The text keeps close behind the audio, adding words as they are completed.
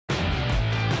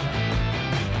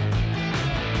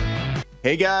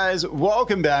Hey guys,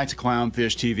 welcome back to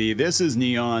Clownfish TV. This is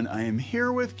Kneon. I am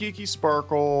here with Geeky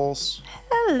Sparkles.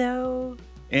 Hello.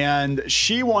 And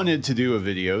she wanted to do a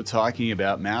video talking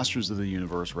about Masters of the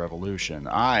Universe Revolution.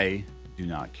 I do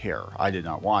not care. I did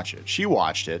not watch it. She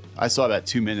watched it. I saw about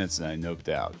 2 minutes and I noped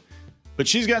out. But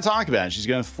she's going to talk about it. She's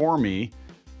going to inform me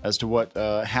as to what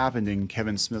happened in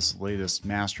Kevin Smith's latest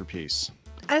masterpiece.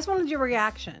 I just wanted your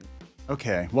reaction.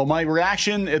 Okay. Well, my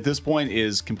reaction at this point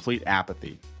is complete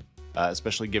apathy.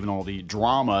 Especially given all the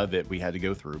drama that we had to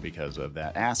go through because of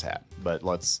that asshat. But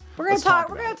we're gonna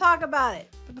talk about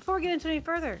it. But before we get into any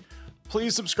further,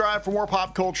 please subscribe for more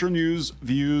pop culture news,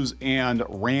 views, and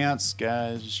rants,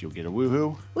 guys. You'll get a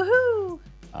woohoo.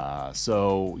 Woohoo!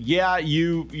 So yeah,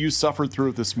 you suffered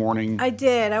through it this morning. I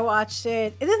did. I watched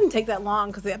it. It doesn't take that long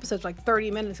because the episode's like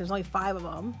 30 minutes. There's only 5 of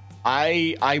them.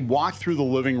 I walked through the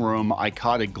living room. I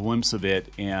caught a glimpse of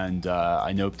it, and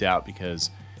I noped out because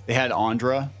they had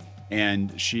Andra.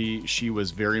 And she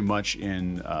was very much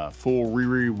in full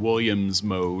Riri Williams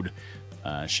mode.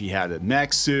 She had a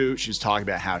mech suit. She was talking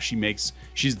about how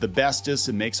she's the bestest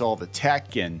and makes all the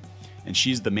tech, and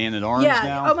she's the man at arms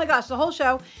now. Oh my gosh, the whole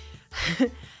show.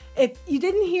 If you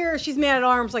didn't hear she's man at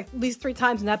arms like at least 3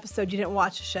 times an episode, you didn't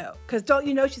watch the show. Because don't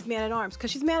you know she's man at arms?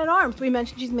 Because she's man at arms. We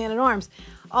mentioned she's man at arms.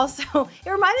 Also, it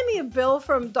reminded me of Bill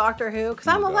from Doctor Who. Because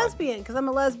I'm a lesbian. Because I'm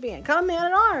a lesbian. Because I'm man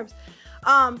at arms.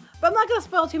 But I'm not going to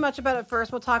spoil too much about it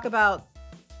first. We'll talk about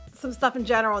some stuff in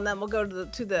general, and then we'll go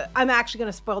to the I'm actually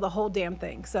going to spoil the whole damn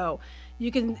thing. So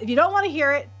you can, if you don't want to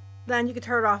hear it, then you can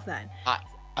turn it off then.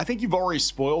 I think you've already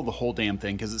spoiled the whole damn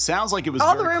thing because it sounds like it was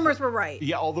all the rumors were right.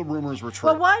 Yeah, all the rumors were true.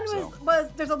 Well, one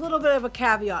was there's a little bit of a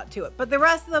caveat to it, but the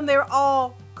rest of them, they were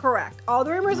all correct. All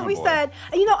the rumors that we said,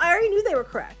 and you know, I already knew they were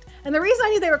correct. And the reason I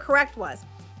knew they were correct was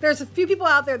there's a few people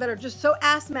out there that are just so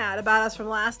ass mad about us from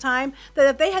last time that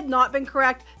if they had not been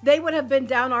correct, they would have been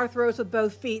down our throats with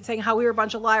both feet saying how we were a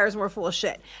bunch of liars and we're full of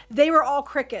shit. They were all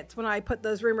crickets when I put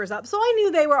those rumors up. So I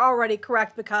knew they were already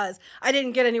correct because I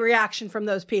didn't get any reaction from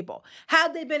those people.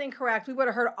 Had they been incorrect, we would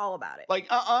have heard all about it. Like,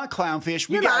 Clownfish,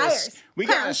 we got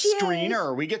a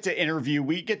screener. We get to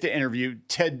interview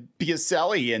Ted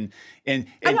Biaselli and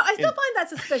I know, I still find that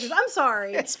suspicious. I'm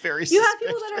sorry. It's very suspicious. You have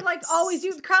people that are like always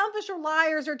Clownfish are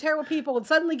liars or terrible people and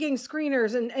suddenly getting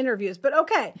screeners and interviews. But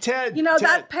okay. Ted,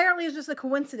 that apparently is just a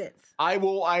coincidence. I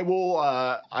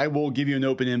will give you an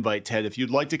open invite, Ted. If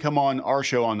you'd like to come on our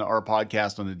show, on our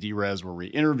podcast on the D-Res, where we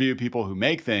interview people who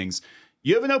make things,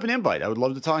 you have an open invite. I would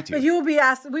love to talk to you. But you will be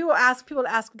asked. We will ask people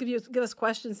to give us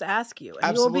questions to ask you, and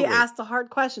Absolutely. You will be asked the hard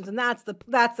questions, and that's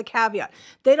the caveat.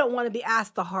 They don't want to be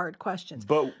asked the hard questions.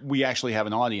 But we actually have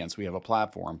an audience. We have a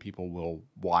platform. People will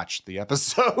watch the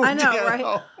episode. I know,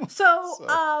 right?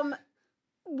 So,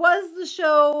 was the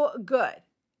show good?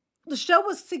 The show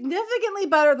was significantly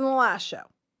better than the last show.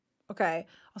 Okay,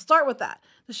 I'll start with that.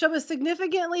 The show was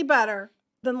significantly better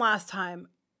than last time.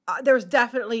 There was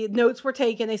definitely notes were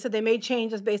taken. They said they made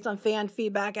changes based on fan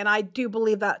feedback, and I do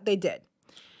believe that they did.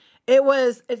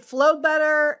 It flowed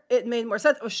better. It made more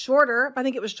sense. It was shorter. I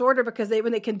think it was shorter because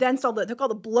when they condensed took all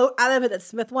the bloat out of it that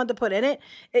Smith wanted to put in it.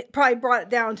 It probably brought it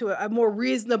down to a more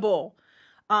reasonable,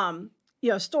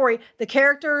 story. The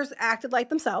characters acted like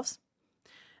themselves,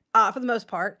 for the most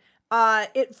part.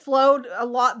 It flowed a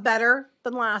lot better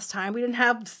than last time. We didn't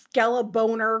have Skella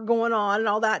boner going on and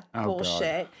all that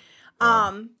bullshit.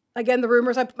 Again, the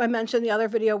rumors I mentioned in the other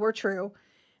video were true.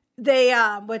 They,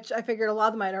 which I figured a lot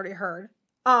of them I'd already heard,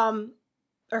 or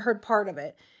heard part of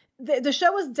it. The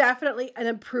show was definitely an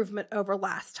improvement over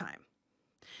last time.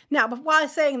 Now, but while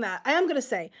saying that, I am going to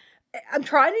say, I'm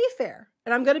trying to be fair,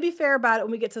 and I'm going to be fair about it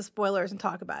when we get to spoilers and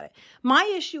talk about it. My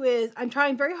issue is I'm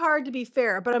trying very hard to be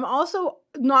fair, but I'm also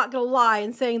not going to lie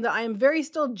in saying that I am very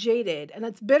still jaded, and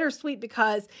it's bittersweet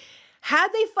because had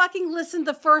they fucking listened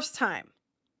the first time,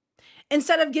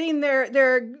 instead of getting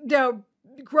their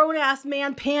grown-ass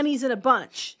man panties in a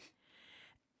bunch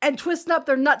and twisting up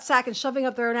their nutsack and shoving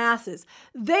up their own asses,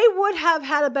 they would have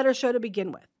had a better show to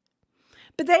begin with.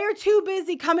 But they are too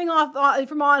busy coming off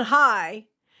from on high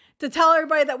to tell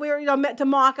everybody that we're meant to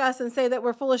mock us and say that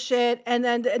we're full of shit, and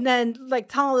then like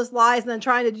telling all this lies and then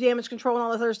trying to do damage control and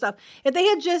all this other stuff. If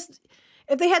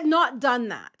they had not done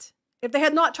that, if they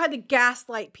had not tried to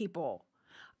gaslight people,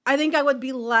 I think I would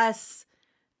be less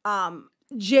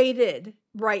jaded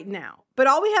right now. But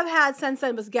all we have had since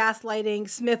then was gaslighting.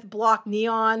 Smith blocked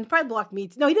Kneon. Probably blocked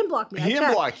me. No, he didn't block me. He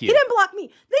didn't block you. He didn't block me.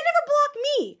 They never blocked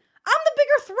me. I'm the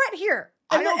bigger threat here.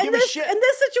 I don't give a shit. In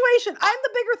this situation, I'm the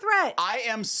bigger threat. I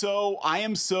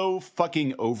am so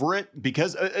fucking over it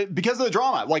because of the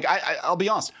drama. Like I'll be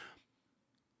honest.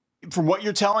 from what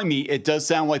you're telling me, it does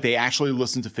sound like they actually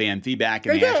listened to fan feedback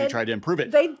and they actually tried to improve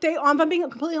it. I'm being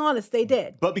completely honest, they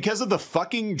did. But because of the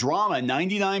fucking drama,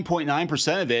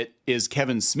 99.9% of it is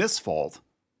Kevin Smith's fault.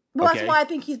 Well, that's why I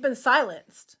think he's been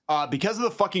silenced. Because of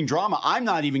the fucking drama, I'm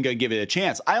not even going to give it a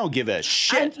chance. I don't give a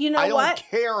shit. And you know I what? don't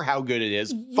care how good it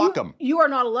is. Fuck them. You are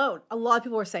not alone. A lot of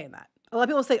people are saying that. A lot of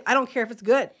people say, I don't care if it's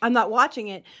good. I'm not watching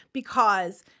it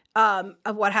because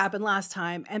of what happened last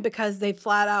time. And because they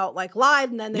flat out like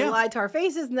lied and then they lied to our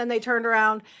faces and then they turned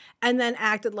around and then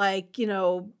acted like, you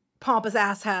know, pompous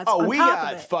asshats. Oh, we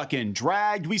got fucking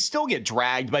dragged. We still get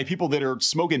dragged by people that are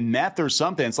smoking meth or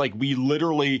something. It's like we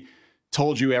literally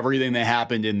told you everything that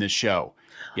happened in this show.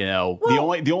 You know,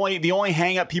 well, the only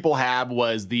hang up people have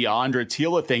was the Andra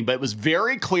Teela thing, but it was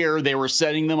very clear they were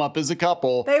setting them up as a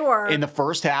couple. They were in the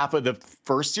first half of the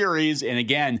first series. And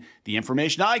again, the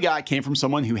information I got came from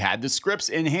someone who had the scripts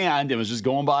in hand and was just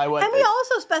going by what. And we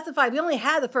also specified we only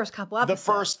had the first couple episodes.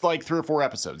 The first like 3 or 4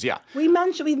 episodes. Yeah. We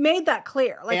made that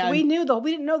clear. Like and we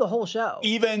didn't know the whole show.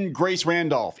 Even Grace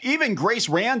Randolph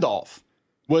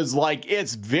was like,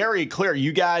 it's very clear.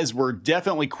 You guys were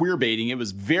definitely queer baiting. It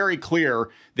was very clear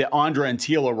that Andra and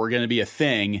Teela were going to be a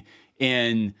thing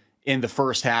in the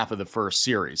first half of the first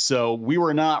series. So we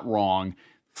were not wrong.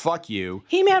 Fuck you.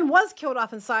 He-Man was killed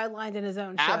off and sidelined in his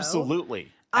own show. Absolutely.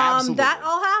 That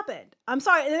all happened. I'm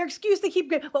sorry. Their excuse they keep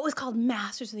getting what was called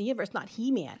Masters of the Universe, not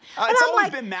He-Man. It's always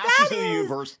been Masters of the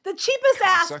Universe. The cheapest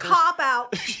ass cop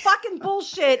out, fucking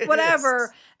bullshit,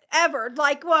 whatever. Ever.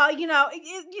 Like, well, you know,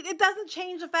 it doesn't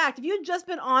change the fact. If you had just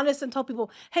been honest and told people,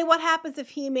 hey, what happens if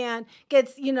He-Man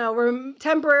gets, you know,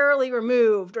 temporarily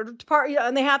removed or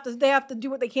and they have to do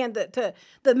what they can to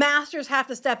the masters have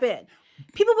to step in.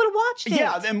 People would have watched it.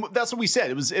 Yeah, and that's what we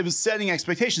said. It was setting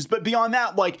expectations. But beyond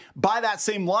that, like, by that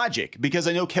same logic, because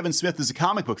I know Kevin Smith is a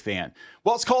comic book fan,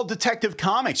 well, it's called Detective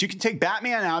Comics. You can take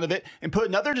Batman out of it and put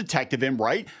another detective in,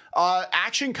 right?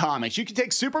 Action Comics. You can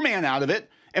take Superman out of it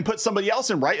and put somebody else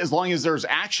in, right? As long as there's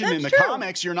action in the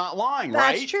comics, you're not lying,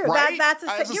 right? That's true. Right? That's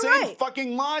the same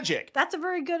fucking logic. That's a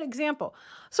very good example.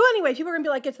 So anyway, people are going to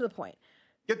be like, get to the point.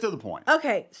 Get to the point.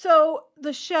 Okay, so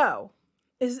the show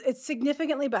it's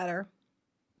significantly better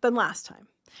than last time.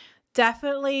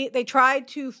 Definitely, they tried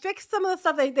to fix some of the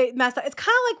stuff they messed up. It's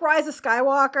kind of like Rise of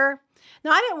Skywalker.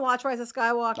 Now, I didn't watch Rise of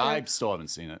Skywalker. I still haven't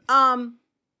seen it.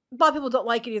 A lot of people don't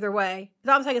like it either way.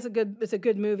 I'm saying it's a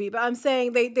good movie, but I'm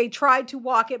saying they tried to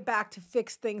walk it back to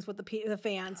fix things with the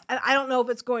fans. And I don't know if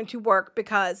it's going to work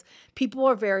because people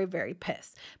are very, very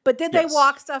pissed. But did they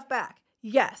walk stuff back?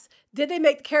 Yes. Did they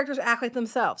make the characters act like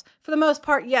themselves? For the most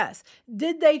part, yes.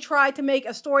 Did they try to make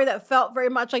a story that felt very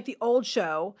much like the old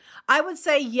show? I would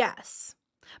say yes.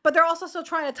 But they're also still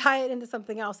trying to tie it into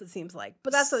something else, it seems like.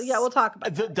 But we'll talk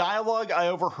about the dialogue I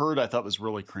overheard, I thought was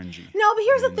really cringy. No, but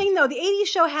here's the thing, though. The 80s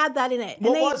show had that in it.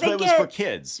 Well, it was for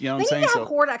kids. You know what I'm saying? They need to have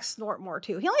Hordak snort more,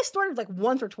 too. He only snorted like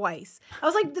once or twice. I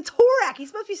was like, it's Hordak. He's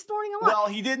supposed to be snorting a lot. Well,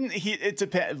 he didn't. It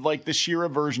depends. Like the She-Ra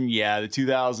version, the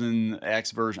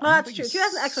 2000X version. Well, that's true.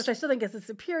 2000X, which I still think is the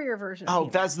superior version. Oh,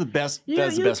 that's the best.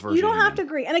 That's the best version. You don't have to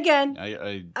agree. And again,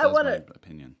 I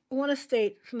want to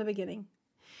state from the beginning.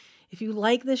 If you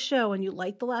like this show and you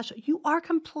like the last show, you are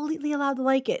completely allowed to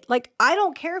like it. Like, I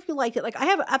don't care if you liked it. Like, I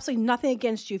have absolutely nothing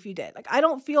against you if you did. Like, I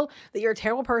don't feel that you're a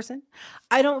terrible person.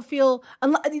 I don't feel...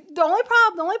 The only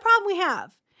problem we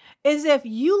have is if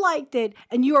you liked it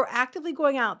and you are actively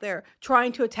going out there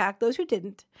trying to attack those who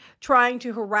didn't, trying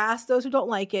to harass those who don't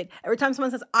like it. Every time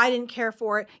someone says, I didn't care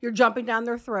for it, you're jumping down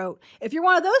their throat. If you're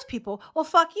one of those people, well,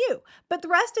 fuck you. But the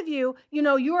rest of you, you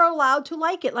know, you're allowed to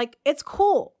like it. Like, it's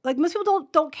cool. Like, most people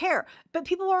don't care, but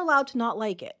people are allowed to not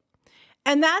like it.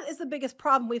 And that is the biggest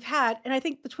problem we've had. And I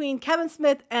think between Kevin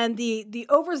Smith and the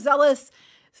overzealous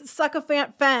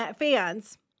sycophant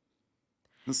fans,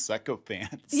 the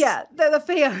sycophants. Yeah, they're the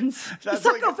fans. The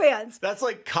sycophants. That's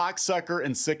like cocksucker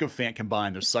and sycophant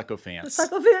combined. They're sycophants. The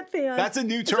sycophant fans. That's a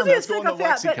new term. That's going to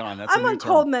lexicon. That's I'm on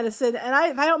cold medicine,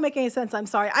 and if I don't make any sense, I'm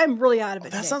sorry. I'm really out of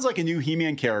it. That sounds like a new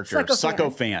He-Man character.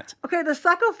 Sycophant. Okay, the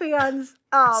sycophants.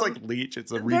 It's like Leech.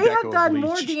 It's a redeco of Leech. They have done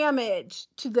more damage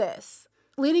to this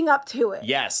leading up to it.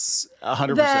 Yes,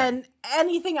 100%. Than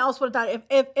anything else would have done.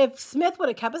 If Smith would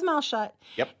have kept his mouth shut,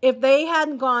 yep. If they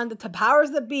hadn't gone, the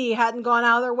powers that be hadn't gone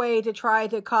out of their way to try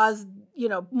to cause, you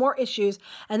know, more issues,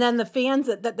 and then the fans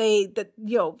that they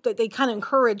kind of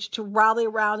encouraged to rally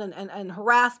around and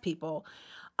harass people,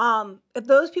 if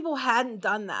those people hadn't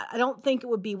done that, I don't think it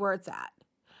would be where it's at.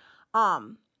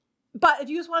 But if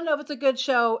you just want to know if it's a good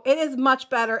show, it is much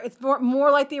better. It's more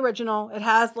like the original. It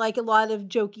has like a lot of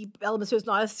jokey elements, so it's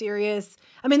not as serious.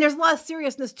 I mean, there's a lot of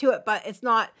seriousness to it, but it's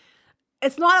not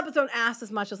It's not up its own ass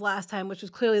as much as last time, which was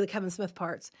clearly the Kevin Smith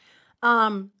parts.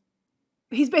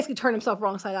 He's basically turned himself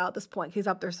wrong side out at this point. He's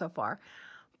up there so far.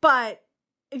 But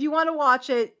if you want to watch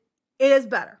it, it is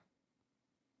better.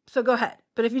 So go ahead.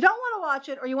 But if you don't want to watch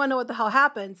it or you want to know what the hell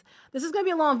happens, this is going to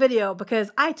be a long video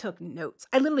because I took notes.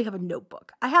 I literally have a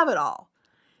notebook. I have it all.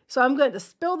 So I'm going to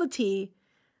spill the tea.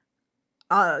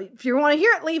 If you want to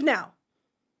hear it, leave now.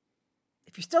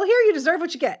 If you're still here, you deserve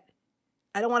what you get.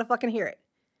 I don't want to fucking hear it.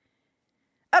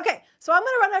 Okay, so I'm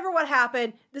going to run over what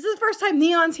happened. This is the first time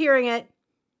Kneon's hearing it.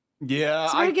 Yeah.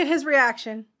 So we're going to get his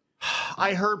reaction.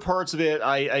 I heard parts of it.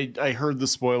 I heard the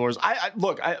spoilers.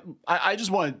 Look, I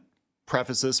just want to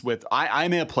preface this with,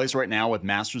 I'm in a place right now with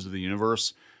Masters of the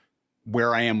Universe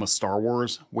where I am with Star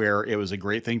Wars, where it was a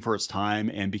great thing for its time.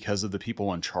 And because of the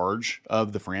people in charge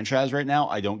of the franchise right now,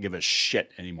 I don't give a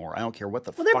shit anymore. I don't care what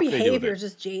the fuck they do with it. Their behavior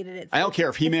just jaded it. I don't care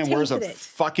if He-Man wears a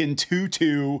fucking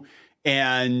tutu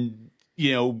and,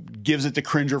 you know, gives it to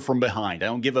Cringer from behind. I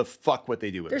don't give a fuck what they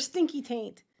do with it. They're stinky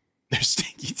taint. They're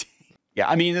stinky taint. Yeah,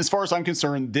 I mean, as far as I'm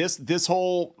concerned, this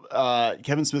whole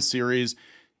Kevin Smith series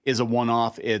is a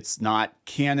one-off. It's not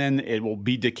canon. It will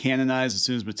be decanonized as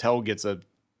soon as Mattel gets a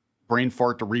brain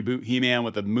fart to reboot He-Man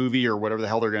with a movie or whatever the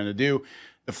hell they're going to do.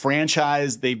 The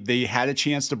franchise, they had a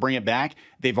chance to bring it back.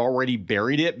 They've already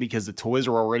buried it because the toys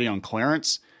are already on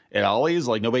clearance at Ollie's.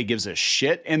 Like, nobody gives a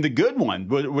shit. And the good one,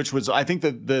 which was, I think,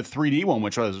 the 3D one,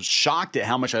 which I was shocked at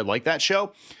how much I liked that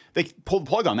show. They pulled the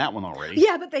plug on that one already.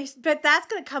 Yeah, but that's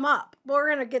going to come up. We're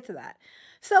going to get to that.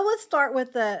 So let's start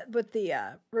with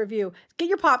the review. Get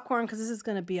your popcorn because this is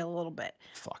going to be a little bit.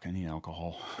 Fuck, I need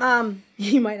alcohol.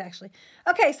 You might actually.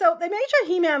 Okay, so they made sure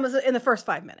He-Man was in the first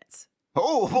 5 minutes.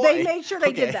 Oh boy. They made sure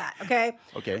they did that. Okay.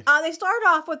 Okay. They start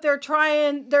off with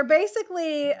they're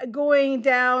basically going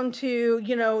down to,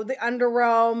 you know, the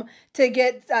underrealm to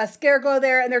get Scareglow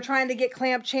there, and they're trying to get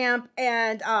Clamp Champ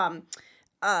and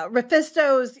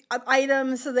Mephisto's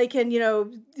items so they can, you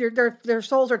know, their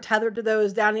souls are tethered to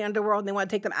those down in the underworld and they want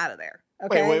to take them out of there.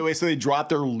 Okay. Wait. So they dropped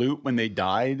their loot when they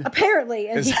died? Apparently,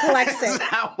 and he collects it. Is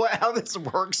that how this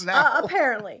works now?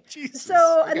 Apparently. Jesus,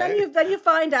 so, okay. and then you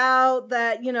find out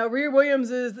that, you know, Rhea Williams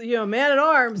is, you know, man at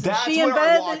arms. That's and she what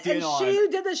I invented walked and in on. she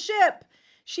did the ship.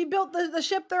 She built the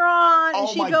ship they're on, and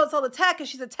she builds all the tech, and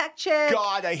she's a tech chick.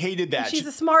 God, I hated that. She's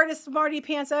the smartest smarty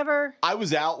pants ever. I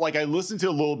was out, like, I listened to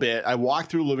a little bit. I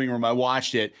walked through the living room. I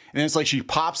watched it. And then it's like she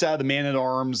pops out of the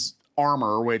Man-at-Arms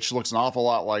armor, which looks an awful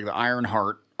lot like the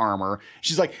Ironheart armor.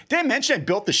 She's like, did I mention I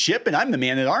built the ship, and I'm the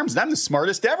Man-at-Arms, and I'm the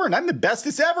smartest ever, and I'm the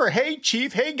bestest ever. Hey,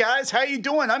 Chief. Hey, guys. How you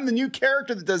doing? I'm the new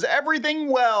character that does everything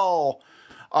well.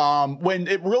 When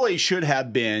it really should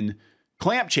have been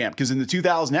Clamp Champ, because in the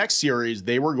 2000X series,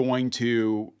 they were going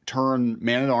to turn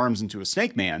Man-at-Arms into a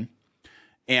Snake Man,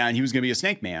 and he was going to be a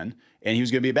Snake Man, and he was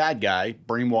going to be a bad guy,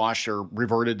 brainwashed or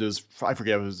reverted to his, I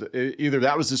forget, it was either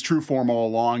that was his true form all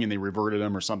along and they reverted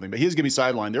him or something, but he was going to be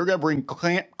sidelined. They were going to bring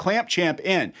Clamp Champ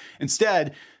in.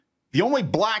 Instead, the only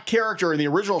black character in the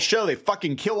original show, they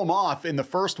fucking kill him off in the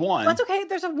first one. That's okay.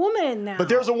 There's a woman now. But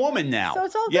there's a woman now. So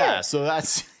it's all good. Yeah, so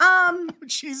that's...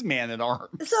 she's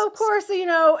Man-at-Arms. So, of course, you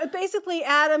know, basically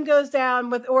Adam goes down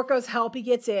with Orko's help. He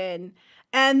gets in.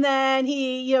 And then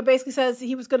he, you know, basically says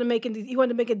he wanted to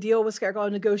make a deal with Scareglow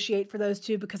and negotiate for those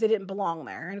two because they didn't belong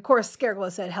there. And, of course,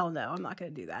 Scareglow said, hell no, I'm not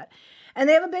going to do that. And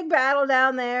they have a big battle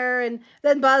down there, and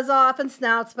then Buzz Off and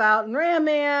Snoutspout and Ram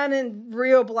Man and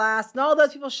Rio Blast and all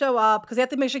those people show up because they have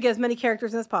to make sure to get as many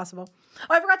characters as possible.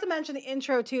 Oh, I forgot to mention the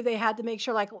intro too. They had to make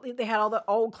sure like they had all the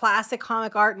old classic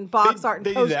comic art and box art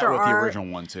and poster art. They did that with the original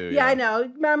one too. Yeah, I know.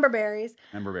 Member berries.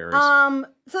 Member berries.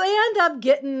 So they end up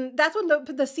getting. That's when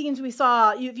the scenes we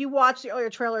saw. If you watched the earlier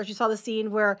trailers, you saw the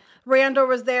scene where Randor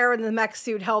was there in the mech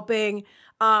suit helping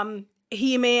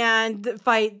He-Man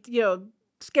fight. You know.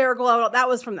 Scareglow, that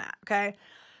was from that, okay?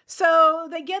 So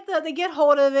they get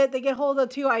hold of it, they get hold of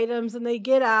the two items, and they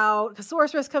get out, because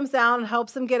Sorceress comes down and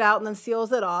helps them get out and then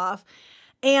seals it off.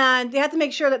 And they have to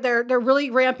make sure that they're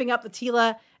really ramping up the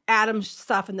Teela Adam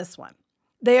stuff in this one.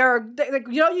 You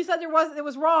know, you said it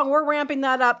was wrong. We're ramping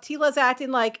that up. Teela's acting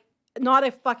like not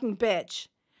a fucking bitch.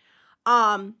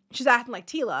 She's acting like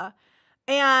Teela.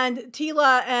 And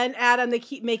Teela and Adam, they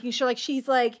keep making sure, like, he's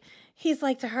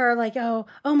like to her, like, oh,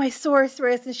 my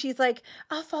sorceress. And she's like,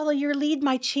 I'll follow your lead,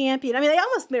 my champion. I mean, they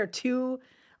almost made her too,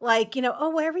 like, you know,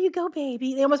 oh, wherever you go,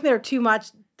 baby. They almost made her too much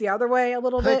the other way a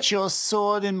little bit. Put your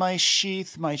sword in my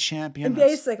sheath, my champion.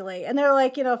 Basically. And they're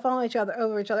like, you know, following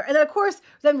over each other. And then, of course,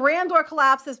 then Randor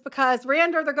collapses because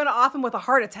they're going to off him with a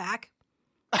heart attack.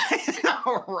 I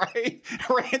know, right?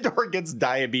 Randor gets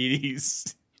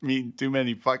diabetes. eating too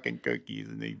many fucking cookies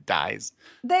and he dies.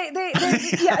 They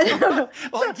yeah.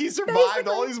 Like he survived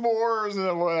all these wars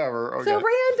and whatever. Okay. So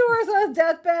Randor's on his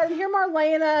deathbed, and here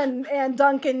Marlena and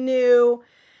Duncan knew,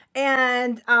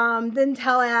 and didn't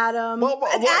tell Adam. And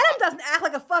Adam doesn't act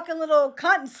like a fucking little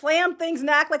cunt and slam things and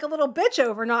act like a little bitch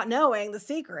over not knowing the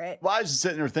secret. Well, I was just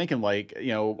sitting there thinking, like, you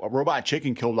know, a robot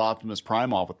chicken killed Optimus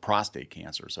Prime off with prostate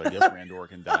cancer, so I guess Randor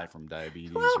can die from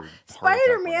diabetes. Well, or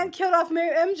Spider-Man killed off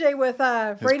MJ with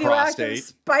radioactive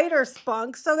spider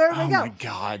spunk. So there we go. Oh my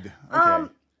god.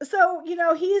 Okay. So, you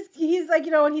know, he's like,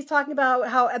 you know, and he's talking about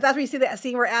how that's where you see that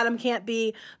scene where Adam can't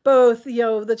be both, you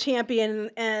know, the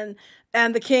champion and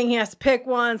the king. He has to pick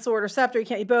one, sword or scepter. He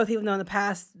can't be both, even though in the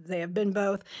past they have been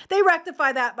both. They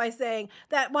rectify that by saying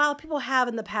that while people have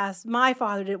in the past, my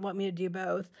father didn't want me to do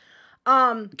both.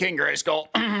 King Grayskull.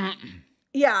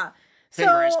 Yeah. King So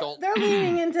Grayskull. they're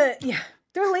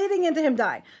leading into him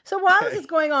dying. So while this is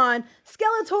going on,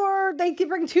 Skeletor, they keep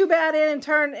bring Too Bad in and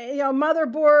turn, you know,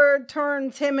 Motherboard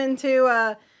turns him into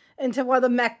one of the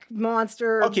mech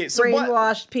monster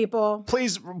brainwashed people.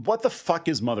 Please, what the fuck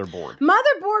is Motherboard?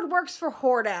 Motherboard works for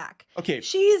Hordak. Okay.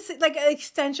 She's like an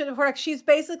extension of Hordak. She's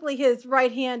basically his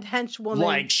right-hand henchwoman.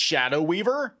 Like Shadow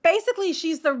Weaver? Basically,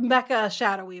 she's the mecha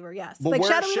Shadow Weaver, yes. But like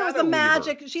where's Shadow Weaver was the Shadow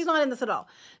magic. Weaver? She's not in this at all.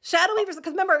 Shadow Weaver's,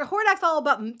 because remember, Hordak's all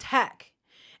about tech.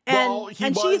 And,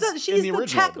 she's the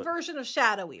tech version of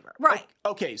Shadow Weaver. Right.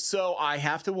 Okay, so I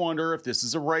have to wonder if this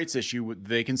is a rights issue.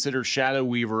 They consider Shadow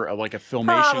Weaver like a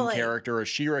Filmation character, a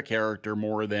She-Ra character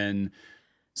more than...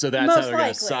 So that's Most how they're going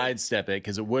likely. to sidestep it,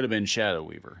 because it would have been Shadow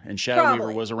Weaver. And Shadow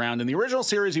Weaver was around in the original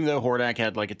series, even though Hordak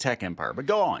had like a tech empire. But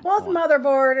go on. Well, it's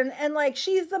Motherboard, and like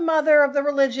she's the mother of the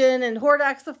religion, and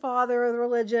Hordak's the father of the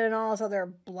religion, and all this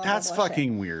other blah, That's blah, blah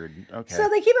fucking shit. Weird. Okay. So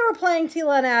they keep replaying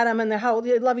Teela and Adam and how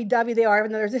lovey-dovey they are,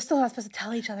 even though they're still not supposed to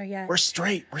tell each other yet. We're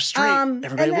straight. We're straight.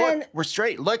 Everybody look. We're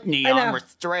straight. Look, Kneon. We're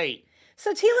straight.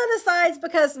 So Teela decides,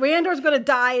 because Randor's going to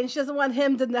die and she doesn't want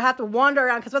him to have to wander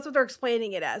around, because that's what they're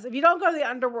explaining it as. If you don't go to the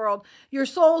underworld, your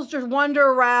souls just wander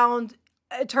around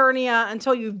Eternia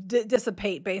until you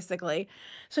dissipate, basically.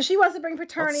 So she wants to bring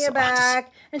Eternia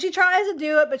back, and she tries to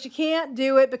do it, but she can't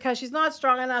do it because she's not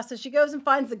strong enough. So she goes and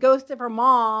finds the ghost of her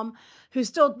mom, who's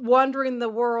still wandering the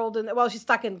world, and well, she's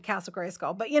stuck in Castle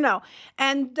Grayskull, but you know.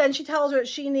 And then she tells her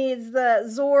she needs the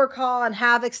Zor Claw and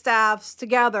Havoc staffs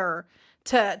together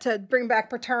to bring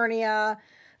back Eternia.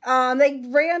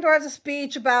 Randor has a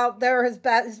speech about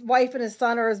his wife and his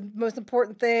son are his most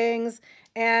important things,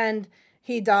 and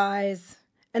he dies.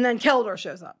 And then Keldor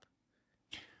shows up.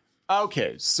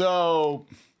 Okay, so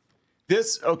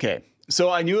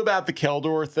I knew about the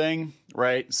Keldor thing,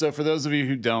 right? So for those of you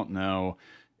who don't know,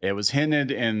 it was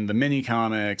hinted in the mini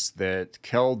comics that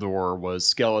Keldor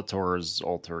was Skeletor's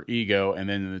alter ego, and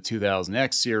then in the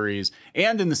 2000X series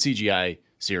and in the CGI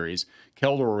series,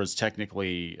 Keldor was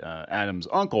technically Adam's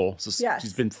uncle. So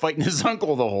he's been fighting his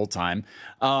uncle the whole time.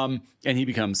 And he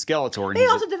becomes Skeletor. And they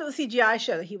also did it the CGI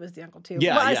show that he was the uncle too.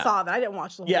 Yeah, I saw that. I didn't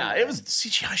watch the whole thing. Yeah, the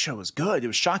CGI show was good. It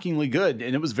was shockingly good.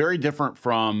 And it was very different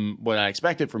from what I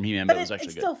expected from He-Man, but it was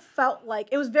actually good. It still felt like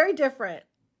it was very different.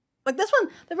 Like this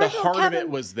one, the heart of it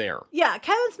was there. Yeah,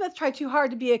 Kevin Smith tried too hard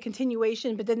to be a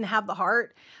continuation, but didn't have the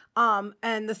heart. And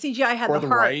the CGI had the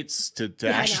heart. Rights to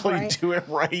actually do it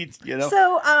right, you know.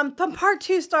 So part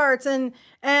 2 starts, and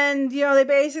you know, they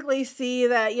basically see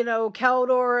that, you know,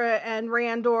 Keldor and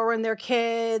Randor and their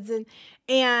kids,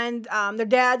 and their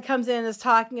dad comes in and is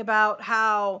talking about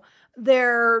how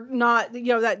they're not,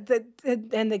 you know,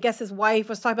 and I guess his wife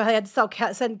was talking about how they had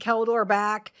to send Keldor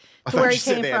back to where he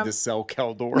came from. They had to sell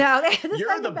Keldor. No, they had to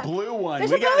You're the blue one. They're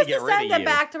supposed to send him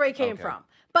back to where he came from.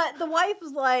 But the wife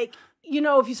was like, you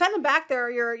know, if you send him back there,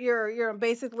 you're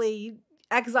basically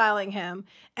exiling him,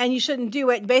 and you shouldn't do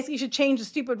it. Basically, you should change the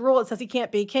stupid rule that says he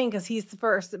can't be king because he's the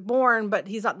first born, but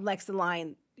he's not next in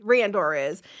line. Randor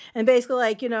is, and basically,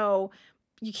 like, you know,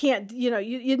 you can't, you know,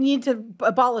 you need to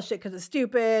abolish it because it's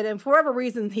stupid, and for whatever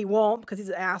reason he won't, because he's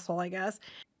an asshole, I guess.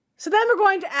 So then we're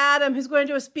going to Adam, who's going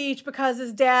to do a speech because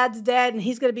his dad's dead and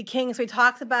he's going to be king. So he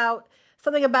talks about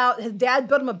something about his dad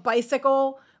built him a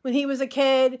bicycle when he was a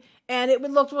kid, and it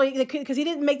would look really, because he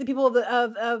didn't make the people of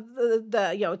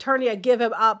the you know, Eternia give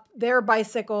him up their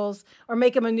bicycles or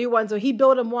make him a new one. So he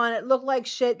built him one. It looked like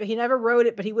shit, but he never rode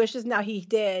it, but he wishes now he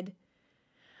did.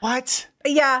 What?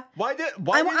 Yeah. Why did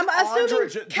Andra,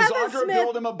 does Andra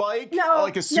build him a bike? No.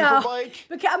 Like a super bike?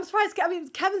 But I'm surprised. I mean,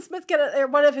 Kevin Smith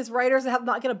one of his writers have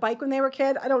not get a bike when they were a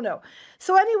kid. I don't know.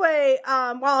 So anyway,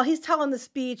 while he's telling the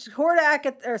speech,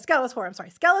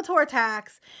 Skeletor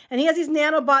attacks, and he has these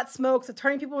nanobot smokes of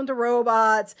turning people into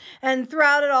robots. And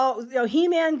throughout it all, you know,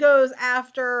 He-Man goes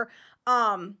after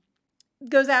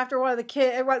goes after one of the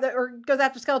kid, or goes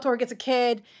after Skeletor, gets a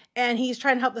kid, and he's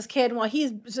trying to help this kid. And while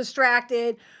he's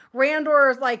distracted,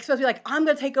 Randor is like supposed to be like, I'm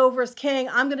gonna take over as king.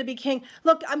 I'm gonna be king.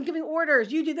 Look, I'm giving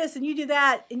orders. You do this and you do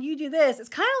that and you do this. It's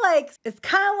kind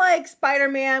of like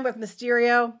Spider-Man with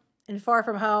Mysterio in Far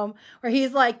From Home, where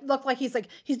he's like,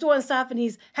 he's doing stuff and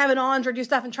he's having Andra do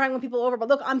stuff and trying to win people over. But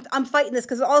look, I'm fighting this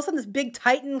because all of a sudden this big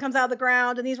Titan comes out of the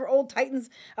ground, and these were old Titans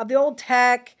of the old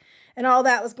tech. And all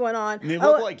that was going on. And they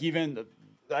look like even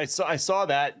I saw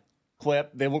that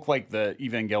clip. They look like the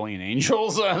Evangelion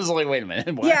angels. I was like, wait a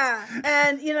minute. What? Yeah,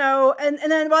 and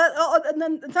and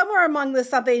then somewhere among this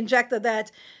stuff they injected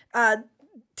that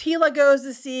Teela goes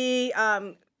to see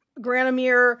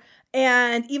Granomir,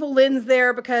 and Evil Lynn's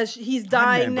there because he's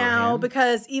dying now.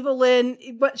 Because Evil Lynn,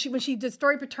 when she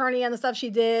destroyed Paternia and the stuff she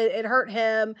did, it hurt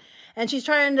him, and she's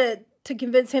trying to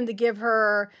convince him to give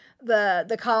her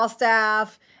the call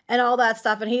staff and all that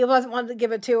stuff, and he wasn't wanting to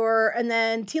give it to her. And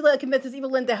then Teela convinces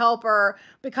Evil Lynn to help her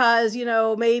because,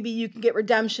 maybe you can get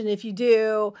redemption if you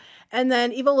do. And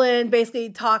then Evil Lynn basically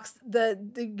talks the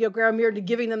Granomir into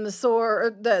giving them the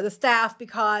sword, the staff,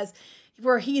 because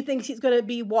where he thinks he's going to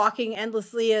be walking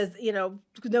endlessly as, no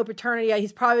Paternia,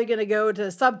 he's probably going to go to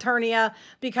Subternia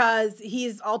because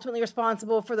he's ultimately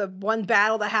responsible for the one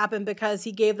battle that happened because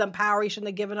he gave them power he shouldn't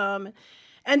have given them.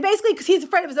 And basically, because he's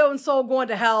afraid of his own soul going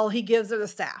to hell, he gives her the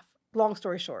staff. Long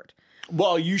story short.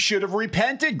 Well, you should have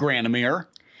repented, Granomir.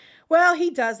 Well,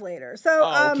 he does later.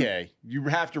 So, okay. You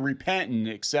have to repent and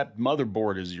accept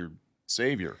Motherboard as your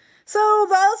savior. So,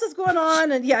 what else is going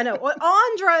on? And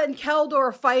Andra and Keldor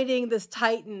are fighting this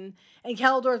Titan. And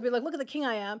Keldor's being like, look at the king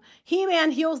I am.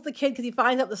 He-Man heals the kid because he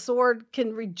finds out the sword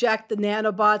can reject the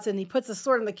nanobots, and he puts the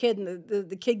sword on the kid, and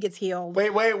the kid gets healed.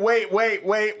 Wait. I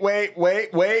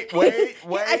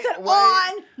said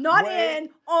on, not in,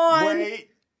 on.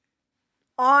 Wait.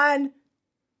 On.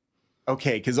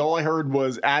 Okay, because all I heard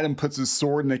was Adam puts his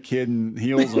sword in the kid and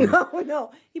heals him.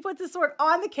 No. He puts his sword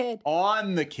on the kid.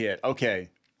 On the kid. Okay.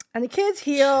 And the kid's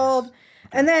healed.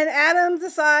 And then Adam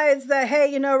decides that,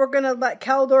 hey, we're going to let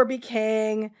Keldor be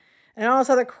king and all this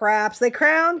other crap. So they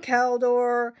crown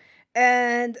Keldor.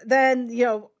 And then,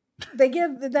 they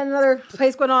then another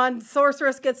place going on.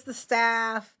 Sorceress gets the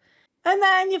staff. And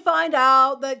then you find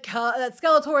out that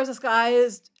Skeletor is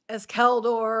disguised as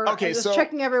Keldor. Okay, and just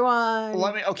tricking everyone.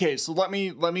 Let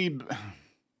me.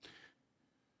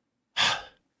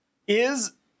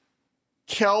 Is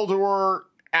Keldor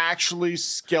actually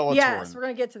Skeletor? Yes, we're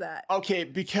going to get to that. Okay,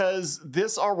 because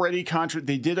this already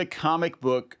they did a comic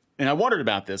book, and I wondered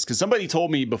about this because somebody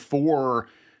told me before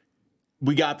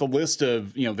we got the list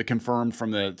of, the confirmed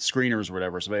from the screeners or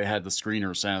whatever. Somebody had the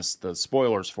screeners send us the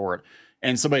spoilers for it.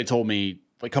 And somebody told me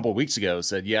a couple of weeks ago,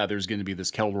 said, yeah, there's going to be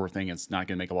this Keldor thing. It's not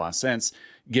going to make a lot of sense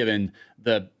given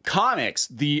the comics,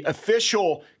 the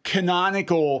official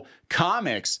canonical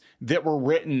comics that were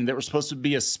written that were supposed to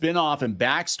be a spinoff and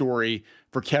backstory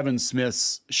for Kevin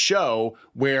Smith's show,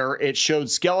 where it showed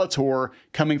Skeletor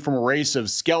coming from a race of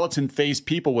skeleton-faced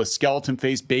people with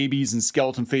skeleton-faced babies and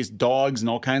skeleton-faced dogs and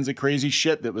all kinds of crazy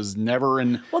shit that was never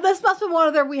in... Well, this must be one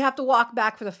of their we have to walk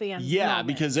back for the fans. Yeah, moments.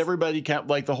 Because everybody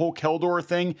the whole Keldor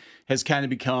thing has kind of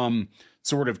become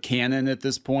sort of canon at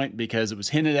this point because it was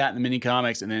hinted at in the mini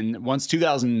comics, and then once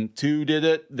 2002 did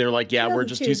it, they're like, yeah, we're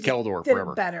just use Keldor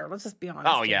forever. Better. Let's just be honest.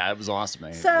 Oh yeah, it was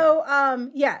awesome. So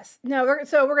yes, no, we're going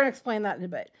to explain that in a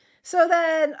bit. So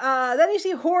then you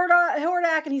see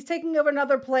Hordak, and he's taking over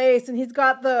another place, and he's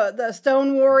got the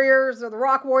Stone Warriors or the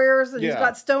Rock Warriors, and he's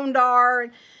got Stone Dar,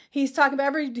 and he's talking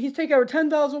about he's taken over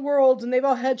 10,000 worlds, and they've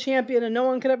all had champion, and no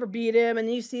one could ever beat him.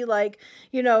 And you see Montana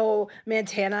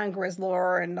and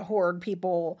Grizzlor and the Horde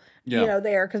people,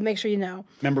 there, because make sure you know.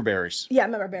 Member berries. Yeah,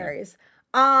 member berries.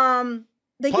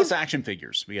 Plus action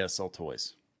figures. We got to sell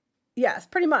toys. Yes,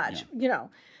 pretty much,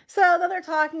 So then they're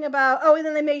talking about, and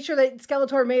then they made sure that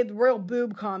Skeletor made the royal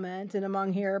boob comment in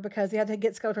among here because they had to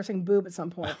get Skeletor saying boob at some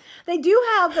point. They do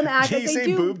have them act. Did he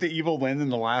say boob to Evil Lynn in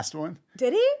the last one?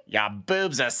 Did he? Your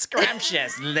boobs are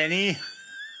scrumptious, Lenny.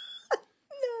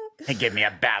 No. Hey, give me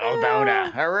a battle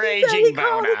boner, a raging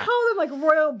boner. He called him like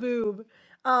royal boob.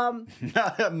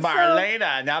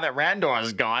 Marlena, now that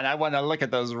Randor's gone, I want to look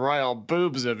at those royal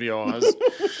boobs of yours.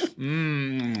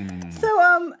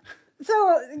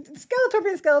 So Skeletor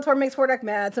being Skeletor makes Hordak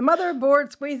mad. So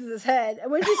Motherboard squeezes his head,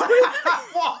 and when she squeezes,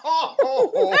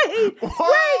 wait,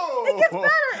 it gets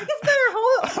better.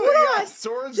 Hold on,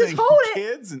 swords just and hold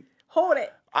kids. Hold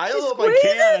it. I don't know if I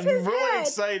can. I'm really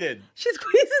excited. She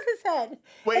squeezes his head.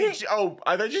 Wait,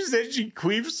 I thought you said she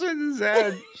queefs in his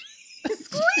head. She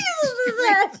squeezes his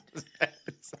head.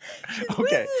 She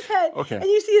squeezes his head. Okay. And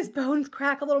you see his bones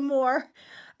crack a little more.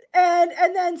 And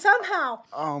then somehow,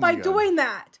 by doing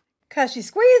that, because she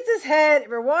squeezed his head, it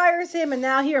rewires him, and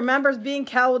now he remembers being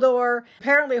Keldor.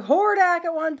 Apparently, Hordak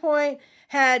at one point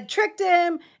had tricked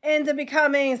him into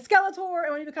becoming Skeletor,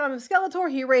 and when he became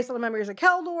Skeletor, he erased all the memories of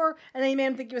Keldor, and then he made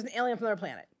him think he was an alien from another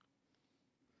planet.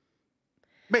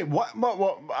 Wait, what?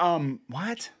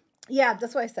 What? Yeah,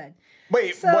 that's what I said.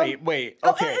 Wait. Okay.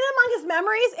 And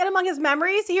among his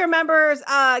memories, he remembers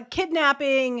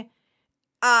kidnapping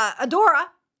Adora.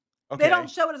 Okay. They don't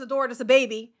show it as Adora, just a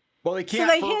baby. Well, they can't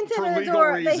for legal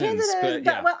reasons. Well, I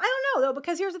don't know, though,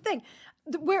 because here's the thing.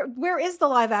 Where is the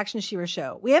live action She-Ra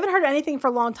show? We haven't heard anything for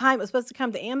a long time. It was supposed to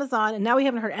come to Amazon, and now we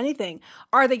haven't heard anything.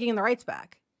 Are they getting the rights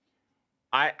back?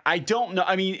 I don't know.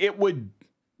 I mean, it would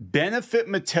benefit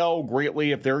Mattel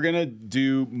greatly if they're going to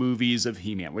do movies of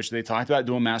He-Man, which they talked about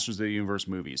doing Masters of the Universe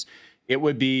movies. It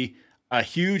would be a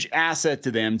huge asset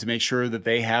to them to make sure that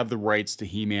they have the rights to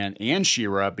He-Man and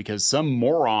She-Ra, because some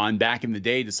moron back in the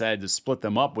day decided to split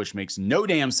them up, which makes no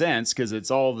damn sense because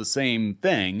it's all the same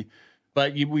thing.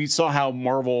 But we saw how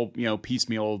Marvel,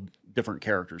 piecemeal different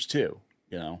characters too,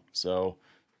 so.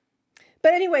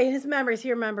 But anyway, in his memories,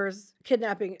 he remembers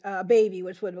kidnapping a baby,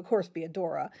 which would, of course, be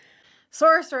Adora.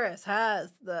 Sorceress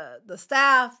has the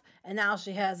staff, and now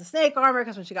she has the snake armor,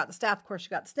 because when she got the staff, of course, she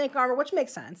got the snake armor, which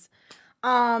makes sense.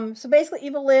 So basically,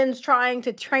 Evil Lynn's trying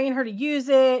to train her to use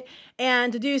it,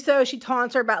 and to do so, she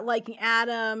taunts her about liking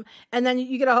Adam, and then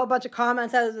you get a whole bunch of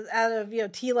comments out of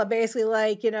Teela, basically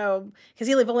like, because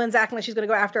Evil Lynn's acting like she's going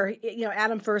to go after,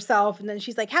 Adam for herself, and then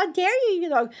she's like, how dare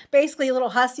you, basically a little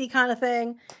hussy kind of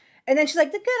thing. And then she's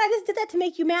like, good, I just did that to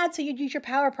make you mad so you'd use your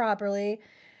power properly.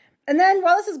 And then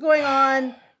while this is going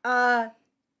on,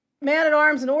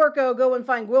 Man-at-Arms and Orko go and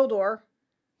find Gwildor.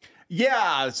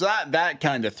 Yeah, so that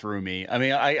kind of threw me. I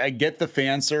mean, I get the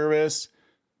fan service,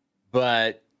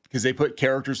 but because they put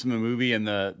characters from the movie in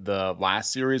the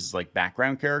last series as like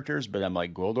background characters, but I'm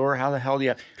like, Gwildor, how the hell do you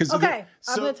have? I'm going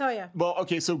to tell you. Well,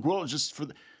 okay, so Gwildor, just for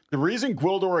the reason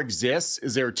Gwildor exists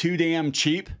is they're too damn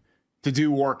cheap to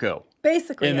do Orko.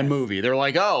 Basically, in the movie, they're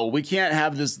like, oh, we can't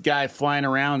have this guy flying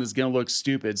around that's going to look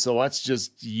stupid. So let's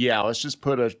just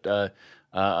put a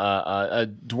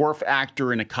dwarf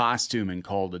actor in a costume and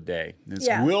call it a day. It's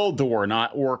Gwildor,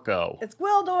 not Orko. It's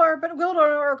Gwildor, but Gwildor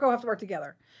and Orko have to work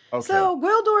together. Okay. So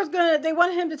Gwildor's they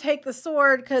want him to take the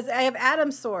sword because I have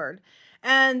Adam's sword.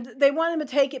 And they want him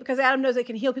to take it because Adam knows it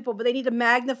can heal people, but they need to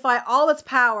magnify all its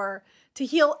power to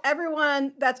heal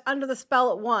everyone that's under the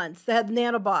spell at once. They had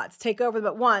nanobots take over them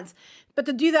at once. But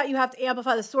to do that, you have to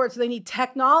amplify the sword. So they need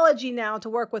technology now to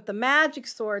work with the magic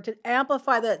sword to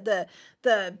amplify the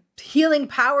healing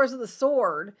powers of the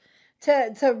sword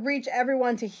to reach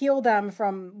everyone, to heal them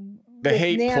from the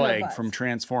hate plague from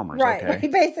Transformers. Right, okay.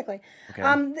 Basically. Okay.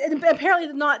 And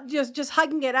apparently not just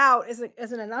hugging it out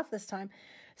isn't enough this time.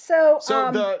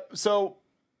 So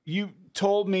you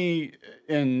told me,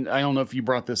 and I don't know if you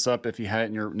brought this up, if you had it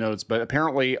in your notes, but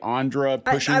apparently Andra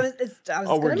pushing. I was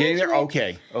we're getting there.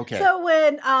 Okay. So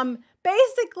when when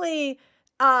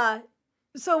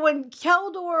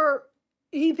Keldor,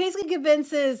 he basically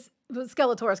convinces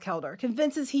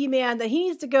He-Man that he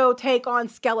needs to go take on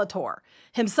Skeletor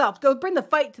himself, go bring the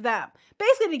fight to them,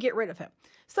 basically to get rid of him.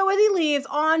 So as he leaves,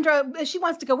 Andra, she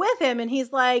wants to go with him, and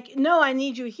he's like, no, I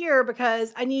need you here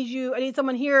because I need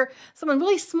someone here, someone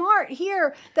really smart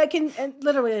here that can, and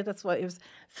literally that's what it was,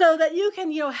 so that you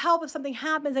can, help if something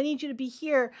happens. I need you to be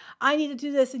here. I need to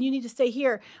do this, and you need to stay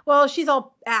here. Well, she's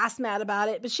all ass mad about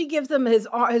it, but she gives him a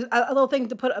little thing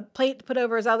to put, a plate to put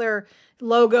over his other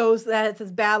logos that it says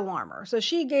battle armor. So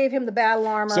she gave him the battle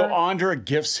armor. So Andra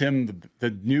gifts him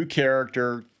the new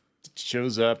character,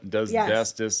 shows up and does the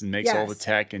bestest and makes all the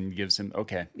tech and gives him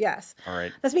Yes. All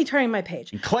right. That's me turning my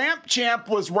page. And Clamp Champ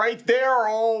was right there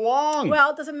all along.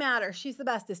 Well, it doesn't matter. She's the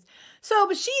bestest. So,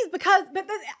 but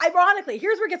ironically,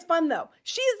 here's where it gets fun though.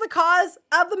 She's the cause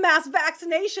of the mass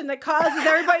vaccination that causes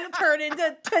everybody to turn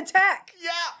into tech.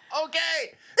 Yeah.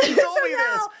 Okay. You told me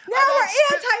this. Now we're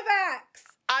anti-vax.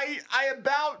 I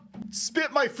about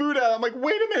spit my food out. I'm like,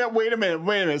 wait a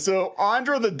minute. So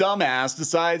Andra the dumbass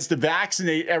decides to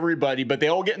vaccinate everybody, but they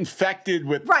all get infected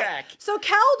with tech. So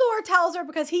Keldor tells her,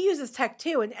 because he uses tech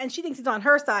too, and she thinks he's on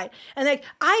her side. And like,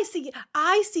 I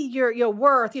see your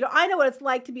worth. I know what it's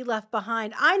like to be left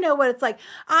behind. I know what it's like.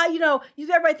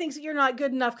 Everybody thinks that you're not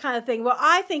good enough kind of thing. Well,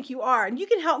 I think you are, and you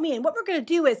can help me. And what we're going to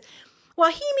do is,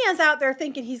 while He-Man's out there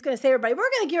thinking he's going to save everybody, we're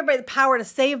going to give everybody the power to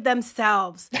save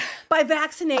themselves by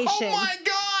vaccination. Oh my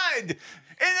God!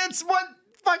 And it's what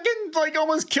fucking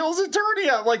almost kills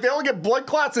Eternia. Like they all get blood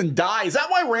clots and die. Is that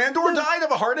why Randor died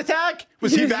of a heart attack?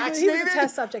 Was he vaccinated? He was a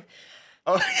test subject.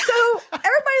 Oh. So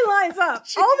everybody lines up.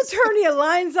 All of Eternia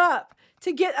lines up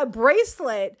to get a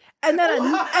bracelet, and then they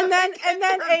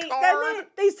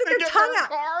stick their tongue out.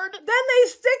 Then they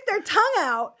stick their tongue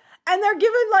out, and they're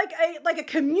given like a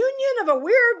communion of a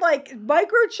weird like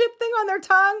microchip thing on their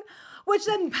tongue, which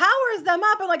then powers them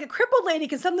up, and like a crippled lady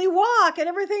can suddenly walk and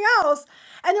everything else.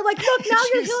 And they're like, look, now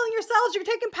you're healing yourselves. You're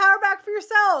taking power back for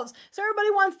yourselves. So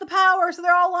everybody wants the power, so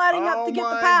they're all lining up to get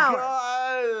the power.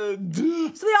 God.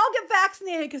 So they all get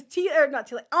vaccinated because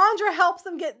Andra helps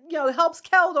them helps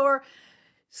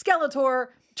Skeletor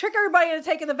trick everybody into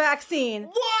taking the vaccine.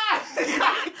 What?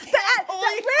 I can't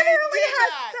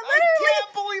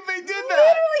believe they did that.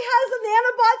 Literally has the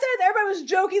nanobots in it. Everybody was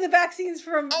joking the vaccines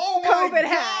from COVID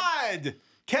had. God.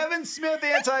 Kevin Smith,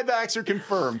 anti-vaxxer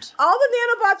confirmed. All the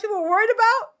nanobots people were worried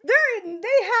about,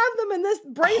 they have them in this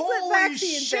bracelet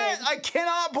vaccine thing. I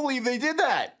cannot believe they did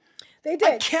that. They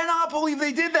did. I cannot believe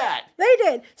they did that. They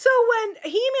did. So when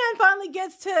He-Man finally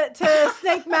gets to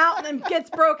Snake Mountain and gets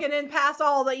broken in past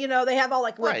all the, they have all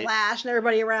like Whiplash and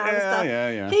everybody around and stuff.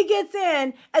 Yeah. He gets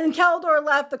in, and then Skeletor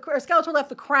left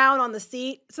the crown on the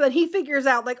seat. So then he figures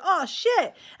out like, oh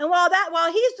shit. And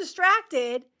while he's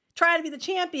distracted trying to be the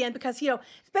champion, because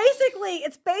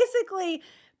it's basically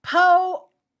Poe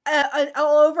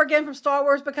all over again from Star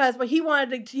Wars, because he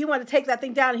wanted to take that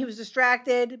thing down and he was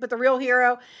distracted, but the real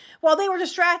hero, while they were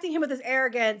distracting him with his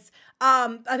arrogance,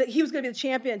 I think he was going to be the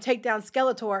champion and take down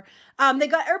Skeletor. They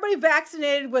got everybody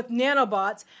vaccinated with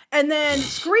nanobots, and then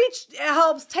Screech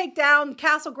helps take down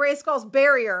Castle Grayskull's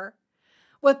barrier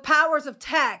with powers of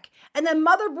tech, and then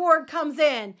Motherboard comes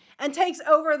in and takes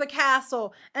over the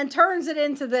castle and turns it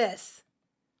into this.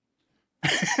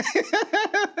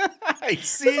 I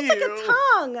see you. This is like a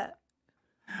tongue.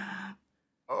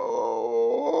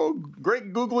 Oh,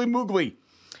 great googly moogly.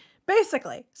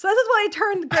 Basically. So this is what he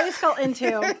turned Grayskull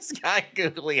into. This guy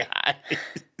googly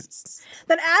eyes.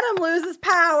 Then Adam loses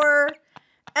power.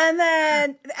 And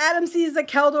then Adam sees that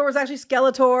Keldor was actually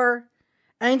Skeletor.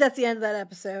 I think that's the end of that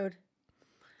episode.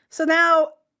 So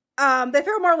now they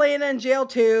throw Marlena in jail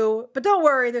too. But don't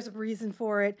worry, there's a reason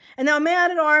for it. And now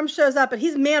Man-at-Arms shows up, and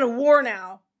he's Man of War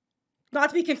now. Not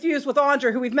to be confused with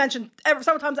Andra, who we've mentioned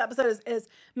several times the episode is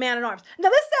Man-at-Arms. Now,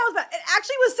 this sounds bad. It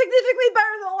actually was significantly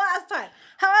better than the last time.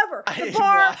 However, the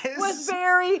bar was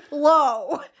very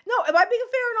low. No, am I being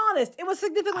fair and honest? It was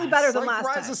significantly better than last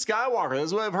time. Rise of Skywalker.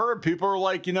 That's what I've heard. People are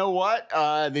like, you know what?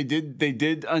 They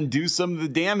did undo some of the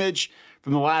damage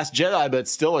from The Last Jedi, but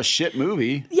it's still a shit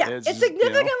movie. Yeah, it's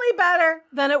significantly better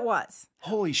than it was.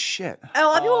 Holy shit. And a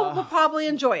lot of people will probably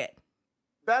enjoy it.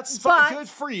 That's fine. Good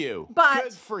for you.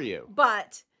 Good for you.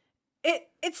 But it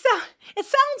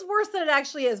sounds worse than it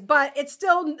actually is, but it's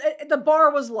still, the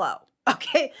bar was low.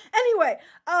 Okay. Anyway.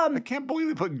 I can't believe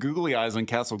they put googly eyes on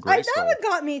Castle Grayskull. That one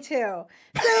got me too.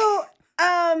 So,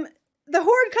 the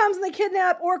Horde comes and they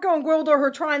kidnap Orko and Gwildor, who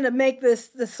are trying to make the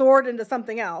sword into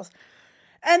something else.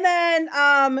 And then,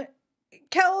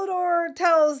 Keldor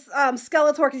tells,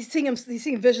 Skeletor, because he's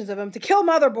seeing visions of him, to kill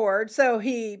Motherboard. So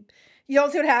you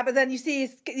don't see what happens. Then you see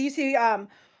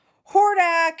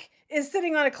Hordak is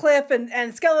sitting on a cliff, and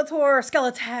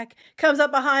Skeletak comes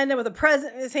up behind him with a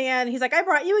present in his hand. He's like, I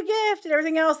brought you a gift and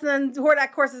everything else. And then Hordak,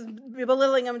 of course, is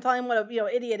belittling him and telling him what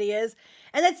a idiot he is.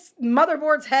 And it's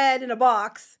Motherboard's head in a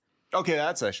box. Okay,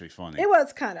 that's actually funny. It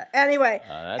was kind of. Anyway.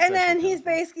 And then he's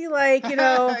basically like,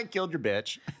 I killed your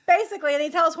bitch. Basically, and he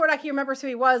tells Hordak he remembers who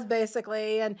he was,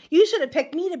 basically, and you should have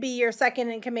picked me to be your second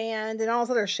in command and all this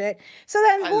other shit. So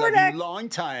then Hordak... I love you long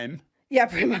time. Yeah,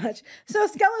 pretty much. So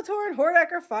Skeletor and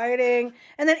Hordak are fighting,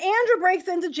 and then Andra breaks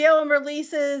into jail and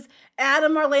releases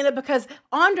Adam Marlena, because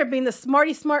Andra, being the smart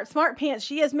pants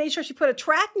she is, made sure she put a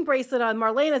tracking bracelet on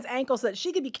Marlena's ankle so that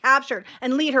she could be captured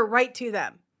and lead her right to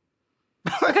them.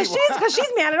 Because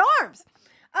she's Man-at-Arms.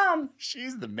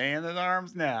 She's the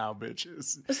Man-at-Arms now,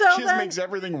 bitches. So she just makes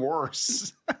everything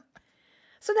worse.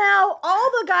 So now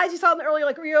all the guys you saw in the earlier,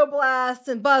 like Rio Blast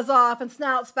and Buzz Off and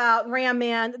Snout Spout and Ram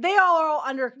Man, they all are all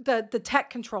under the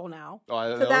tech control now.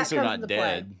 Oh, so at least they're not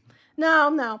dead. No.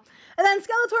 And then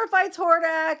Skeletor fights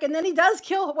Hordak, and then he does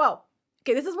kill. Well,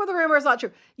 okay, this is where the rumor is not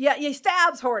true. Yeah, he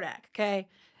stabs Hordak. Okay.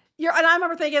 And I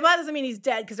remember thinking, that doesn't mean he's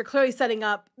dead, because they're clearly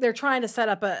they're trying to set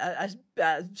up a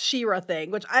She-Ra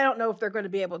thing, which I don't know if they're going to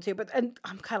be able to, and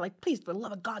I'm kind of like, please, for the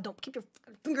love of God, don't keep your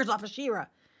fingers off of She-Ra.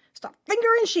 Stop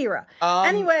fingering She-Ra.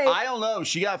 Anyway. I don't know.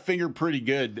 She got fingered pretty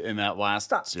good in that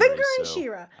last series. Stop fingering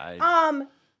She-Ra.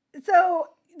 So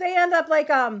they end up like,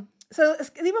 so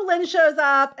Evil Lynn shows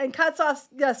up and cuts off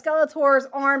Skeletor's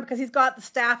arm, because he's got the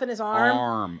staff in his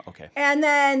arm. Okay. And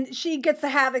then she gets the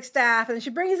Havoc staff, and then she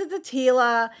brings it to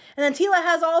Teela. And then Teela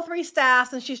has all three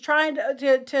staffs, and she's trying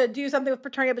to do something with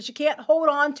Preternia, but she can't hold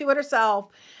on to it herself.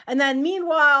 And then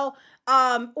meanwhile,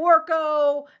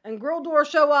 Orko and Grildor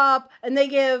show up, and they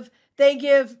give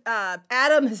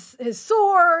Adam his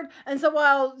sword, and so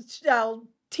while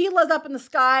Teela's up in the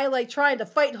sky, like trying to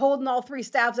fight, holding all three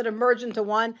staffs that emerge into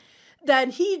one.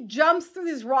 Then he jumps through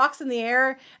these rocks in the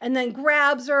air and then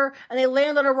grabs her, and they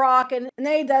land on a rock, and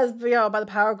then he does, by the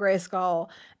power of Grayskull.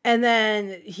 And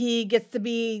then he gets to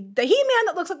be the He-Man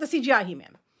that looks like the CGI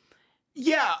He-Man.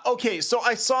 Yeah, okay, so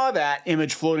I saw that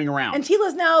image floating around. And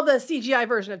Teela's now the CGI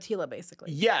version of Teela,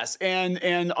 basically. Yes, and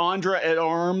Andra at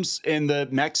arms in the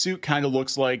mech suit kind of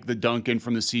looks like the Duncan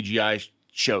from the CGI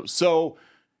show. So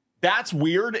that's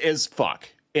weird as fuck.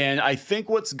 And I think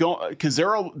what's going, because there's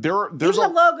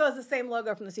the logo is the same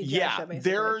logo from the CGI show,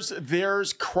 basically.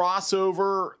 There's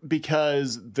crossover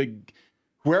because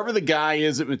whoever the guy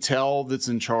is at Mattel that's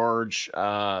in charge,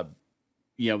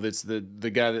 that's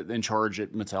the guy that in charge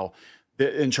at Mattel,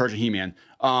 in charge of He-Man.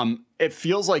 It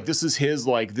feels like this is his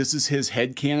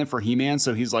headcanon for He-Man.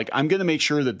 So he's like, I'm gonna make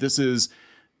sure that this is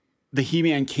the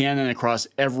He-Man canon across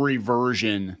every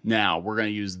version. Now we're going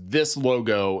to use this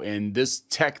logo and this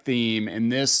tech theme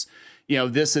and this,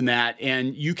 this and that.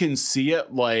 And you can see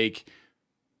it like,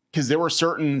 because there were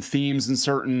certain themes and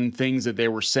certain things that they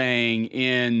were saying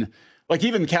in, like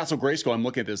even Castle Grayskull. I'm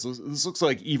looking at this. This looks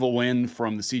like Evil Lynn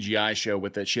from the CGI show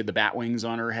with that. She had the bat wings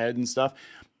on her head and stuff.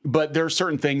 But there are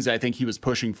certain things that I think he was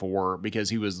pushing for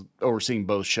because he was overseeing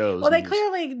both shows. Well, they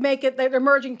clearly make it, they're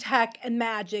merging tech and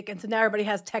magic, and so now everybody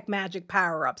has tech magic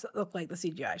power-ups that look like the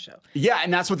CGI show. Yeah,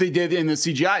 and that's what they did in the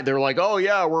CGI. They were like, oh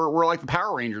yeah, we're like the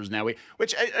Power Rangers now.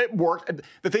 Which it worked.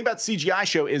 The thing about the CGI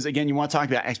show is, again, you want to talk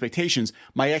about expectations.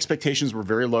 My expectations were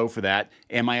very low for that,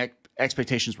 and my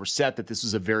expectations were set that this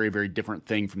was a very, very different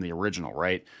thing from the original,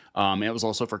 right? And it was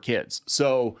also for kids.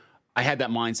 So I had that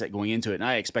mindset going into it, and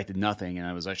I expected nothing, and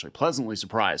I was actually pleasantly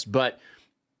surprised. But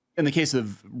in the case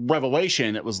of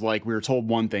Revelation, it was like we were told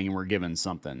one thing and we're given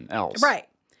something else. Right.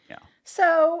 Yeah.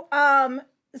 So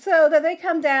that they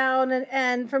come down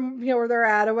and from where they're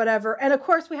at or whatever, and of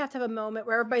course we have to have a moment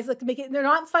where everybody's like making. They're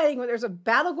not fighting, but there's a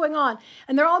battle going on,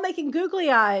 and they're all making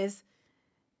googly eyes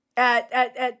at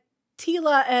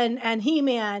Teela and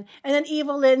He-Man, and then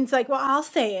Evil Lynn's like, well, I'll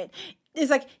say it. It's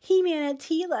like He-Man and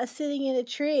Teela sitting in a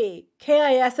tree.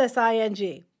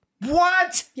 Kissing.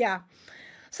 What? Yeah.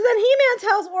 So then He-Man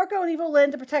tells Orko and Evil Lynn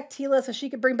to protect Teela so she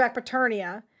could bring back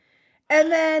Preternia.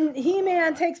 And then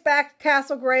He-Man takes back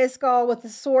Castle Grayskull with the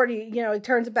sword. He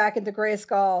turns it back into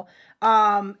Grayskull.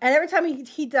 And every time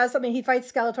he does something, he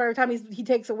fights Skeletor. Every time he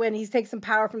takes a win, he takes some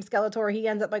power from Skeletor. He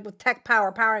ends up like with tech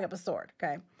power, powering up a sword.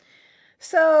 Okay.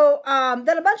 So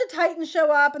then a bunch of Titans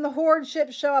show up and the Horde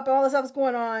ships show up and all this stuff's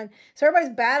going on. So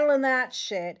everybody's battling that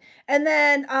shit. And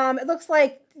then it looks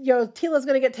like, Teela's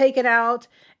going to get taken out.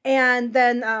 And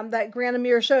then that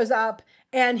Granamir shows up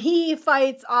and he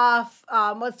fights off,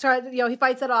 he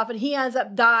fights it off and he ends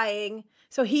up dying.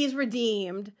 So he's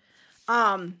redeemed.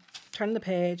 Turn the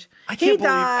page. I can't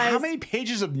believe how many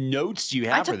pages of notes do you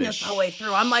have for this? I took this the whole way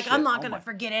through. I'm like, I'm not going to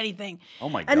forget anything. Oh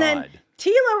my God. And then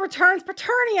Teela returns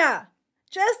Preternia.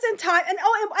 Just in time, and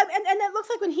it looks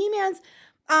like when He-Man's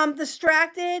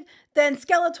distracted, then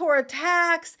Skeletor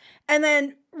attacks, and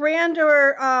then King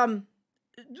Randor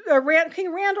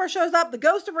shows up. The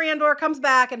ghost of Randor comes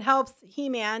back and helps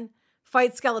He-Man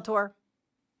fight Skeletor.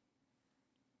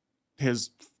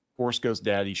 His Force Ghost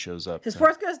Daddy shows up. His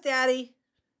Force Ghost Daddy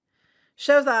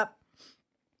shows up.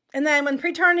 And then when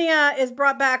Preternia is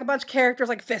brought back, a bunch of characters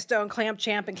like Fisto and Clamp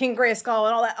Champ and King Grayskull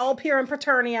and all that all appear in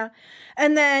Preternia.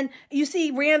 And then you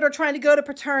see Randor trying to go to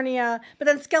Preternia, but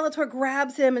then Skeletor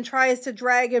grabs him and tries to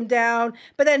drag him down.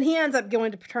 But then he ends up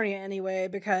going to Preternia anyway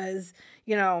because,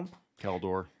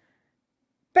 Keldor.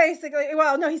 Basically,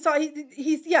 well, no,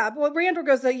 Randor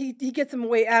goes, he gets him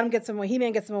away, Adam gets him away,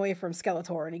 He-Man gets him away from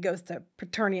Skeletor, and he goes to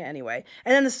Preternia anyway.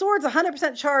 And then the sword's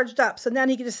 100% charged up, so then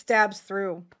he just stabs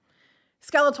through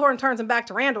Skeletor and turns him back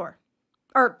to Randor.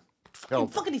 Or,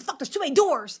 there's too many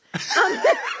doors.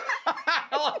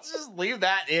 Let's just leave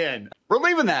that in. We're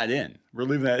leaving that in.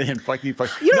 Fuck. You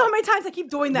know how many times I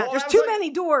keep doing that? There's too many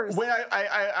doors. When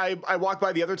I walked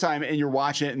by the other time and you're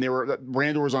watching it and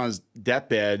Randor was on his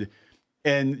deathbed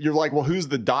and you're like, well, who's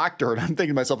the doctor? And I'm thinking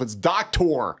to myself, it's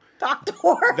Doctor.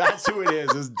 That's who it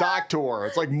is. It's Doctor.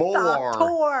 It's like Molar.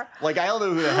 Doctor. Like, I don't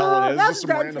know who the hell it is. That's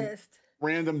just some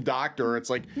random doctor.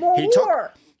 It's like he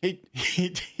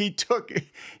took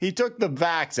the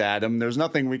vax, Adam. There's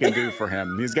nothing we can do for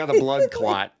him. He's got a blood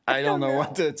clot. I don't know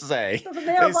what to say.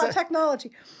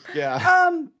 Technology. Yeah.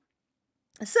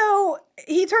 So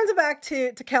he turns it back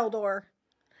to Keldor.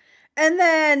 And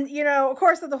then, of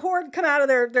course, the Horde come out of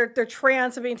their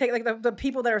trance of being taken, like the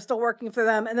people that are still working for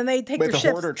them, and then they take their ships.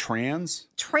 The Horde are trans?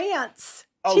 Trance.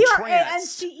 Oh,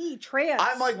 T-R-A-N-C-E, trance.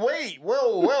 I'm like, wait,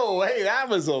 whoa, hey, that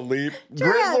was a leap.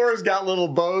 Grizzlor's got little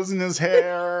bows in his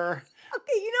hair.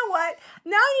 Okay, you know what?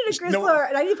 Now I need a Grizzlor,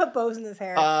 and I need to put bows in his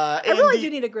hair. I really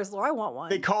do need a Grizzlor. I want one.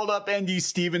 They called up Andy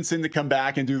Stevenson to come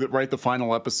back and write the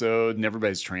final episode, and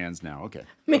everybody's trans now. Okay.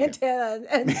 Montana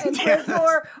and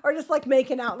Grizzlor are just like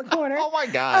making out in the corner. Oh my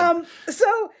God.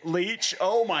 So Leech.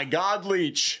 Oh my God,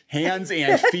 Leech. Hands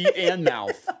and feet and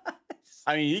mouth.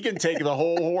 I mean, he can take the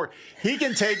whole horde. He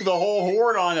can take the whole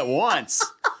horde on at once.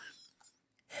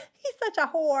 He's such a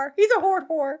whore. He's a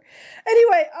whore.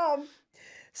 Anyway,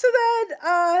 so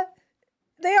then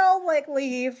they all like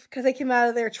leave because they came out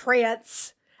of their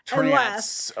trance and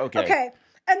left. Okay.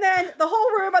 And then the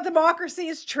whole rumor about democracy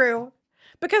is true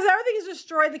because everything is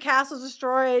destroyed. The castle's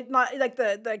destroyed, not like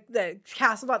the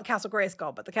castle, not the Castle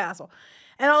Grayskull, but the castle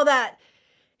and all that.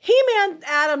 He-Man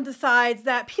Adam decides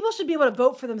that people should be able to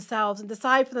vote for themselves and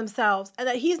decide for themselves, and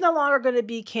that he's no longer going to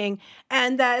be king,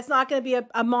 and that it's not going to be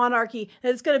a monarchy,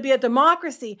 that it's going to be a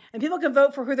democracy, and people can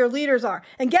vote for who their leaders are.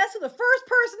 And guess who the first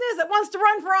person is that wants to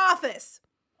run for office?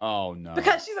 Oh, no.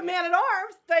 Because she's a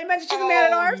man-at-arms. Did I mention she's a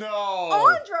man-at-arms? No.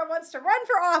 Andra wants to run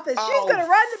for office. She's going to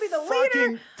run to be the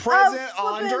leader President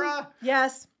of Andra?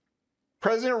 Yes.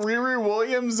 President Riri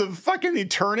Williams of fucking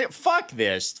eternity? Fuck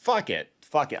this. Fuck it.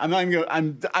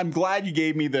 I'm glad you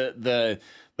gave me the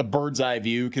bird's eye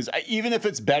view, because even if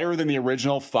it's better than the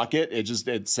original, fuck it.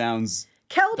 It sounds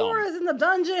Keldor dumb. is in the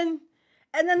dungeon,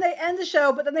 and then they end the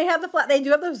show. But then they have they do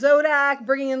have the Zodak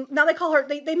bringing in. Now they call her.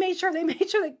 They made sure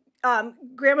that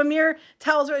Grandma Mir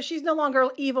tells her she's no longer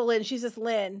evil Lynn. She's just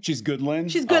Lynn. She's good Lynn.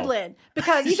 She's good Lynn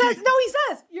because he says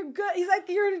you're good. He's like,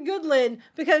 you're good Lynn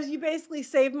because you basically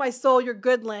saved my soul. You're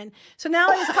good Lynn. So now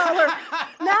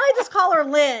I just call her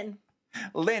Lynn.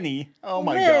 Lenny. Oh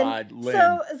my God, Lynn.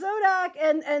 So Zodak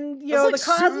and the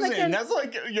cosmic. Susan. That's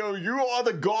like you are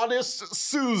the goddess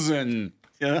Susan.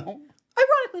 You know.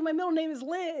 Ironically, my middle name is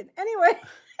Lynn. Anyway.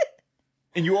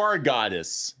 And you are a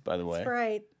goddess, by the way. That's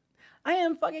right. I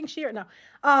am fucking Sheer. No.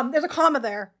 There's a comma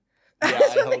there. Yeah,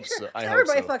 I hope so.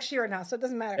 Everybody fucks Sheer now, so it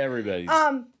doesn't matter. Everybody's.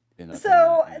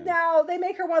 So now they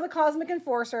make her one of the cosmic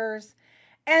enforcers.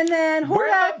 And then Where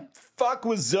the fuck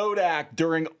was Zodak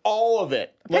during all of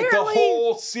it? Apparently, like the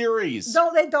whole series.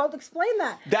 They don't explain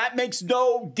that. That makes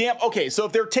no damn... Okay, so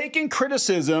if they're taking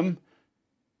criticism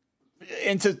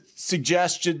into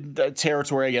suggestion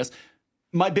territory, I guess,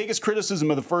 my biggest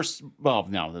criticism of the first... Well,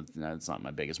 no, that's not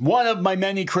my biggest. One of my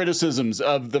many criticisms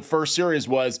of the first series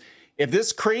was, if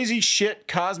this crazy shit,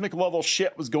 cosmic level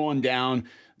shit was going down,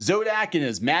 Zodak in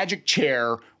his magic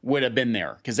chair would have been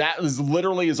there, because that was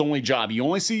literally his only job. You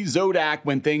only see Zodak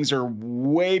when things are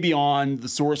way beyond the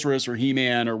Sorceress or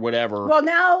He-Man or whatever. Well,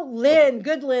 now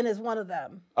Good Lynn is one of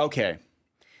them. Okay.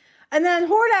 And then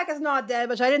Hordak is not dead,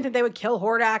 which I didn't think they would kill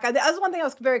Hordak. That was one thing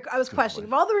I was questioning.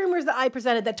 Of all the rumors that I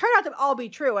presented that turned out to all be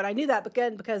true, and I knew that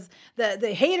again because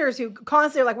the haters who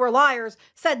constantly are like, we're liars,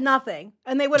 said nothing.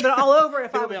 And they would have been all over it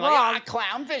if I was wrong.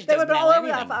 Clownfish. They would have been all over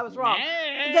that if I was wrong.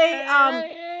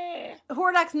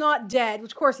 Hordak's not dead,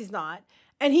 which of course he's not.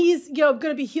 And he's going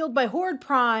to be healed by Horde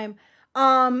Prime.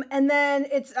 And then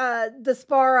it's the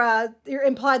Spara. You're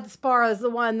implied the Spara is the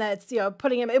one that's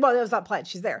putting him. Well, it was not implied.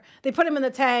 She's there. They put him in the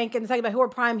tank, and it's talking about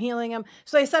Horde Prime healing him.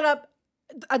 So they set up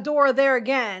a door there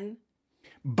again.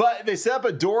 But they set up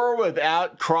a door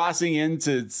without crossing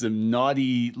into some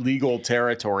naughty legal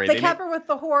territory. They kept her with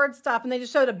the Horde stuff, and they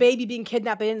just showed a baby being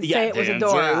kidnapped. They didn't say it was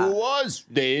Adora. It was.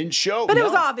 They didn't show. But it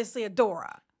was obviously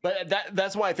Adora. But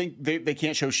that's why I think they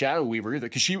can't show Shadow Weaver either.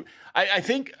 Because I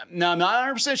think, now I'm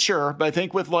not 100% sure, but I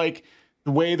think with like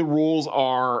the way the rules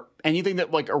are, anything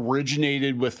that like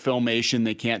originated with Filmation,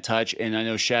 they can't touch. And I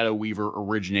know Shadow Weaver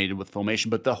originated with Filmation,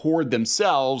 but the Horde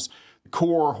themselves,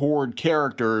 core Horde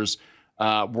characters,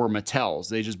 were Mattel's.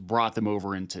 They just brought them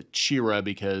over into She-Ra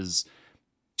because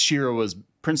She-Ra was,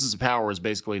 Princess of Power was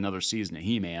basically another season of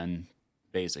He-Man.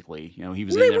 Basically, he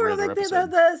was in every other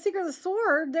episode. The Secret of the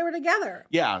Sword, they were together.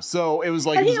 Yeah, so it was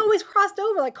like, and he always crossed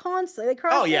over, like constantly. They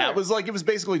crossed. Oh yeah, over. It was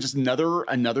basically just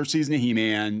another season of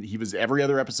He-Man. He was every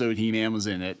other episode. He-Man was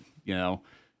in it. It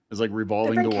was like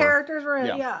revolving Different door. characters were in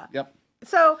it. Yeah. Yep.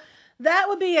 So that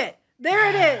would be it. There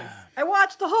it is. I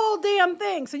watched the whole damn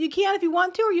thing. So you can if you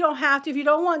want to, or you don't have to if you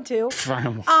don't want to. I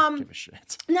don't give a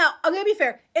shit. Now, I'm going to be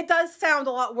fair. It does sound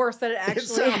a lot worse than it actually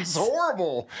is. It sounds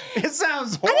horrible. It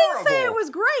sounds horrible. I didn't say it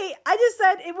was great. I just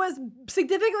said it was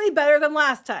significantly better than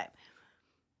last time.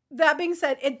 That being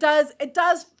said, it does,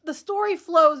 the story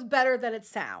flows better than it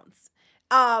sounds.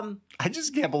 I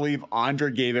just can't believe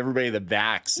Andra gave everybody the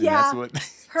vax. And Yeah. that's what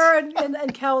Her and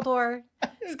Skeletor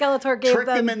gave tricked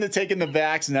them. them into taking the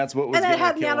vax, and that's what was And going it to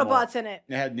had kill them all. nanobots in it.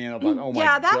 It had nanobots. Oh my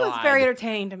Yeah, god. that was very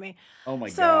entertaining to me. Oh my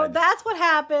god. So that's what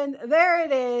happened. There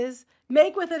it is.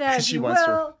 Make with it as she you wants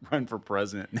will. to run for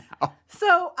president now.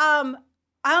 So, I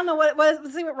don't know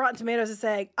let's see what Rotten Tomatoes is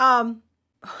saying. Ironically,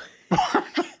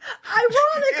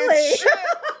 It's shit.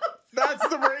 That's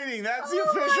the rating. That's the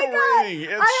official rating.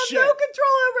 It's I have shit. no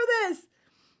control over this.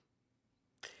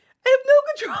 I have no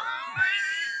control.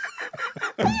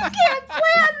 You can't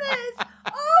plan this.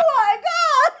 Oh my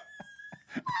god.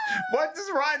 What does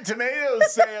Rotten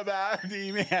Tomatoes say about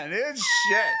He-Man? It's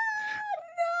shit.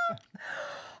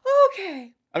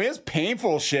 Okay. I mean, it's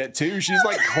painful shit too. She's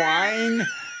like crying.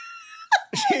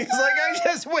 She's like, I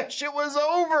just wish it was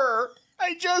over.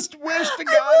 I just wish to God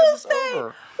it was over.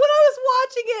 When I was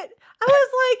watching it, I was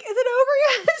like, is it over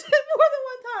yet? Is it more than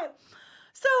one time?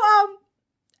 So,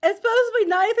 it's supposed to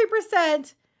be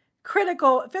 93%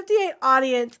 critical, 58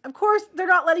 audience. Of course, they're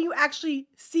not letting you actually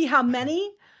see how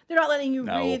many. They're not letting you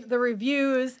read the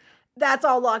reviews. That's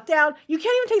all locked down. You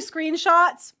can't even take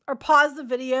screenshots or pause the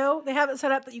video. They have it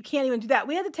set up that you can't even do that.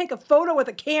 We had to take a photo with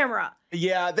a camera.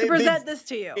 Yeah, to present this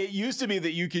to you. It used to be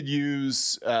that you could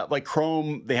use like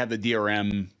Chrome. They had the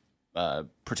DRM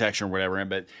protection or whatever,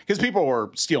 but because people were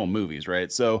stealing movies,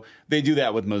 right? So they do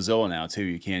that with Mozilla now too.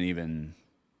 You can't even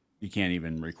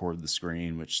record the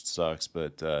screen, which sucks.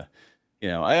 But you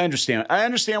know, I understand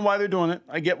why they're doing it.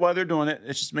 I get why they're doing it.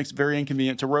 It just makes it very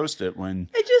inconvenient to roast it when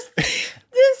it just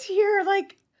this year,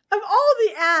 like of all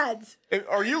the ads.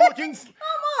 Are you looking?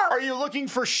 Are you looking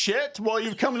for shit? Well,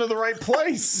 you've come to the right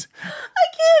place. I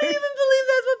can't even believe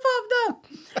that's what popped up.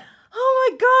 Oh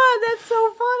my god, that's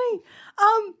so funny.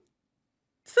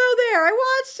 So there, I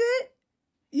watched it.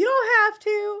 You don't have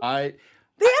to.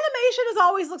 The animation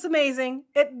always looks amazing.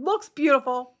 It looks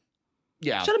beautiful.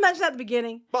 Yeah. Should have mentioned that at the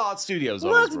beginning. Well, Studios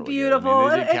looks really beautiful.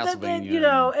 Good. I mean, they did Castlevania you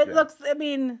know, it looks. I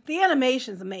mean, the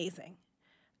animation's amazing.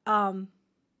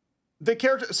 The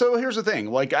character. So here's the thing.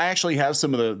 Like, I actually have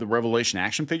some of the Revelation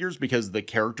action figures because the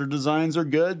character designs are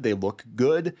good. They look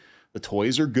good. The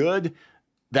toys are good.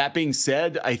 That being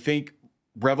said, I think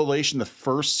Revelation, the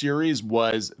first series,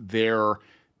 was their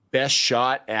best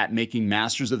shot at making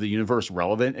Masters of the Universe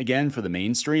relevant again for the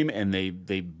mainstream, and they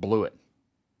blew it.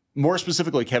 More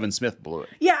specifically, Kevin Smith blew it.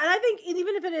 Yeah, and I think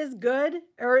even if it is good,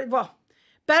 or well,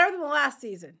 better than the last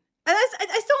season. And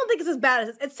I still don't think it's as bad as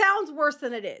it. It sounds worse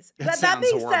than it is. That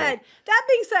being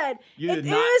said, you did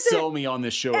not sell me on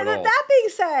this show at all. That being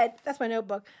said, that's my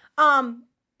notebook.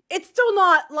 It's still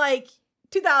not like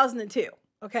 2002,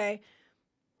 okay?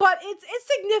 But it's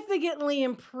significantly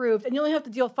improved, and you only have to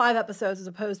deal 5 episodes as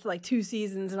opposed to like 2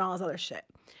 seasons and all this other shit.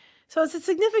 So it's a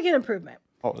significant improvement.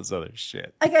 All this other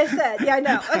shit. Like I said, yeah, I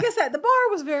know. Like I said, the bar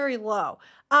was very low.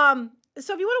 So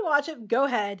if you want to watch it, go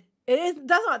ahead. It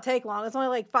does not take long. It's only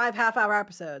like 5 half-hour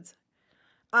episodes.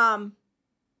 And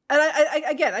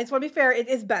I just want to be fair. It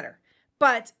is better,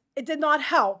 but it did not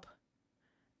help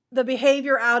the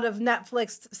behavior out of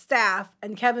Netflix staff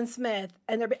and Kevin Smith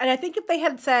and I think if they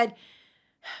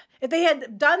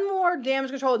had done more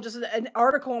damage control and just an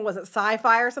article, was it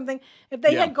Sci-Fi or something? If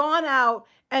they had gone out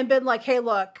and been like, "Hey,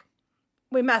 look,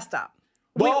 we messed up.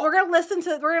 Well, we're gonna listen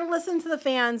to the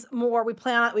fans more. We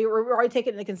plan on. We're already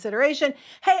taking it into consideration.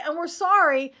 Hey, and we're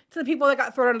sorry to the people that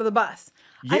got thrown under the bus.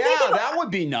 Yeah, that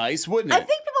would be nice, wouldn't it? I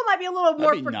think people might be a little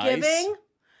more forgiving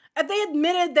if they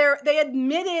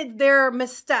admitted their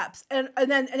missteps and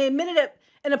they admitted it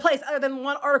in a place other than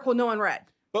one article no one read.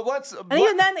 But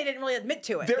even then they didn't really admit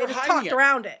to it. They just talked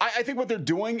around it. I think what they're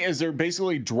doing is they're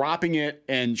basically dropping it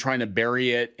and trying to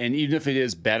bury it. And even if it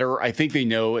is better, I think they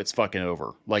know it's fucking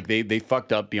over. Like they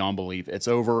fucked up beyond belief. It's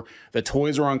over. The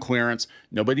toys are on clearance.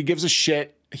 Nobody gives a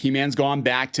shit. He-Man's gone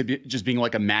back to just being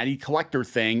like a Matty collector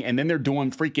thing. And then they're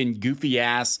doing freaking goofy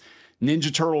ass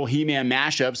Ninja Turtle He-Man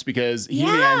mashups because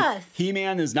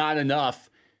He-Man is not enough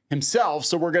himself.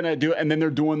 So we're going to do it. And then they're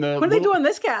doing What are they doing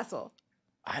this castle?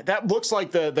 That looks like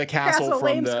the castle from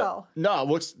Lame Skull. No, it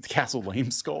looks Castle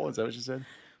Lame Skull. Is that what you said?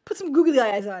 Put some googly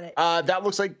eyes on it. That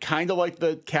looks like kind of like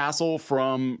the castle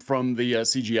from the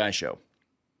CGI show.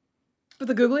 With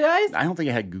the googly eyes? I don't think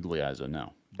it had googly eyes.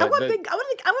 No. I want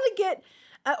to get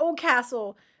an old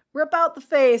castle, rip out the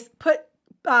face, put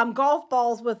golf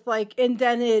balls with like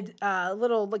indented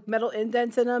little like metal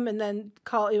indents in them, and then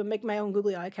make my own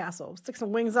googly eye castle. Stick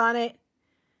some wings on it.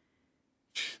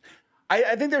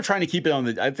 I think they're trying to keep it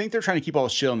on I think they're trying to keep all the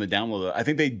shit on the download. I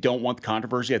think they don't want the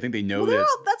controversy. I think they know this.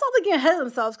 That's all they get ahead of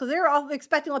themselves because they're all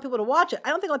expecting a lot of people to watch it. I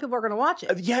don't think a lot of people are going to watch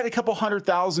it. You had a couple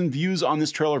 100,000 views on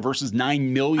this trailer versus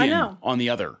 9 million on the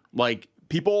other. Like,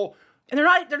 people. And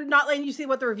they're not letting you see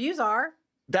what the reviews are.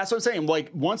 That's what I'm saying.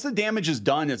 Like, once the damage is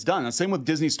done, it's done. The same with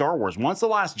Disney Star Wars. Once The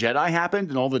Last Jedi happened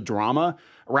and all the drama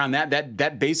around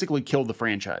that basically killed the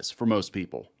franchise for most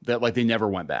people. That, like, they never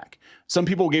went back. Some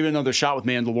people gave it another shot with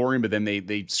Mandalorian, but then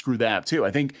they screwed that up too.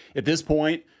 I think at this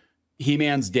point,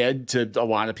 He-Man's dead to a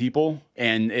lot of people.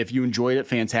 And if you enjoyed it,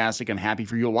 fantastic. I'm happy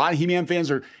for you. A lot of He-Man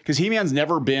fans are, because He-Man's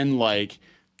never been like,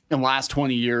 in the last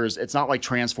 20 years, it's not like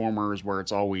Transformers where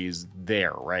it's always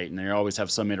there, right? And they always have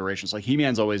some iterations. Like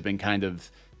He-Man's always been kind of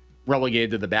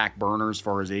relegated to the back burner as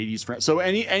far as 80s. So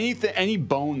any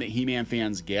bone that He-Man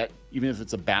fans get, even if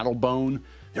it's a battle bone,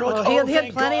 they're like, oh, he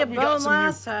had plenty of bone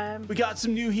last time. We got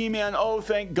some new He-Man. Oh,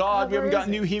 thank God. We haven't got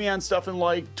new He-Man stuff in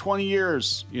like 20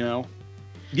 years, you know?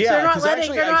 Yeah, so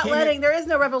there is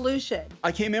no revolution.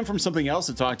 I came in from something else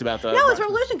that talked about the. No, it's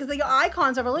revolution because the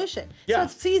icon's evolution. Yeah. So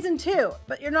it's season 2,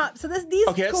 but you're not. So these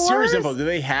okay, scores. That's serious info. Do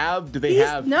they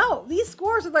have? No, these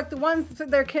scores are like the ones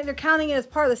they're counting it as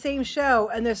part of the same show,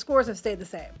 and their scores have stayed the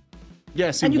same.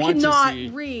 Yes, and you cannot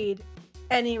read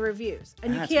any reviews,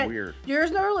 and that's you can't. Weird.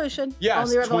 There's no revolution. Yeah,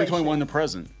 it's 2021 to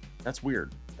present. That's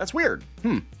weird. That's weird.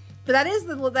 But that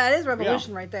is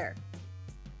revolution right there.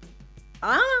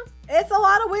 I don't know. It's a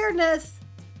lot of weirdness.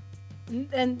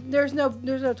 And there's no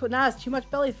now it's too much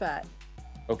belly fat.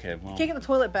 Okay, well. Can't get the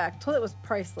toilet back. Toilet was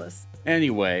priceless.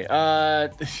 Anyway, we're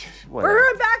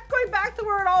going back to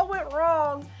where it all went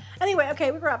wrong. Anyway,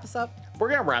 okay, we can wrap this up. We're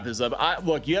gonna wrap this up.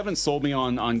 Look, you haven't sold me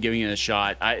on giving it a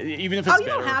shot. Even if it's you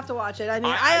don't have to watch it. I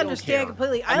mean, I understand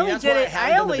completely. I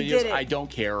only did it. I don't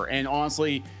care. And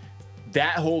honestly,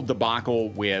 that whole debacle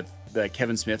with the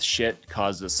Kevin Smith shit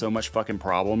caused us so much fucking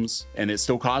problems, and it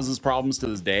still causes problems to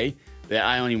this day that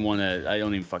I don't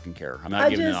even fucking care. I'm not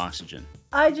giving it oxygen.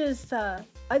 I just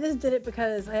did it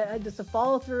because I had just to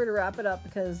follow through to wrap it up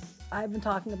because I've been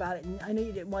talking about it and I knew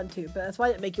you didn't want to, but that's why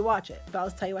I didn't make you watch it. But I'll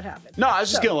just tell you what happened. No, I was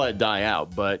just gonna let it die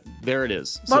out, but there it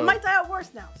is. Well, it might die out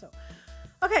worse now. So,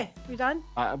 okay, we done?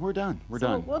 We're done. We're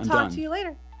done. We'll talk to you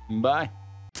later. Bye.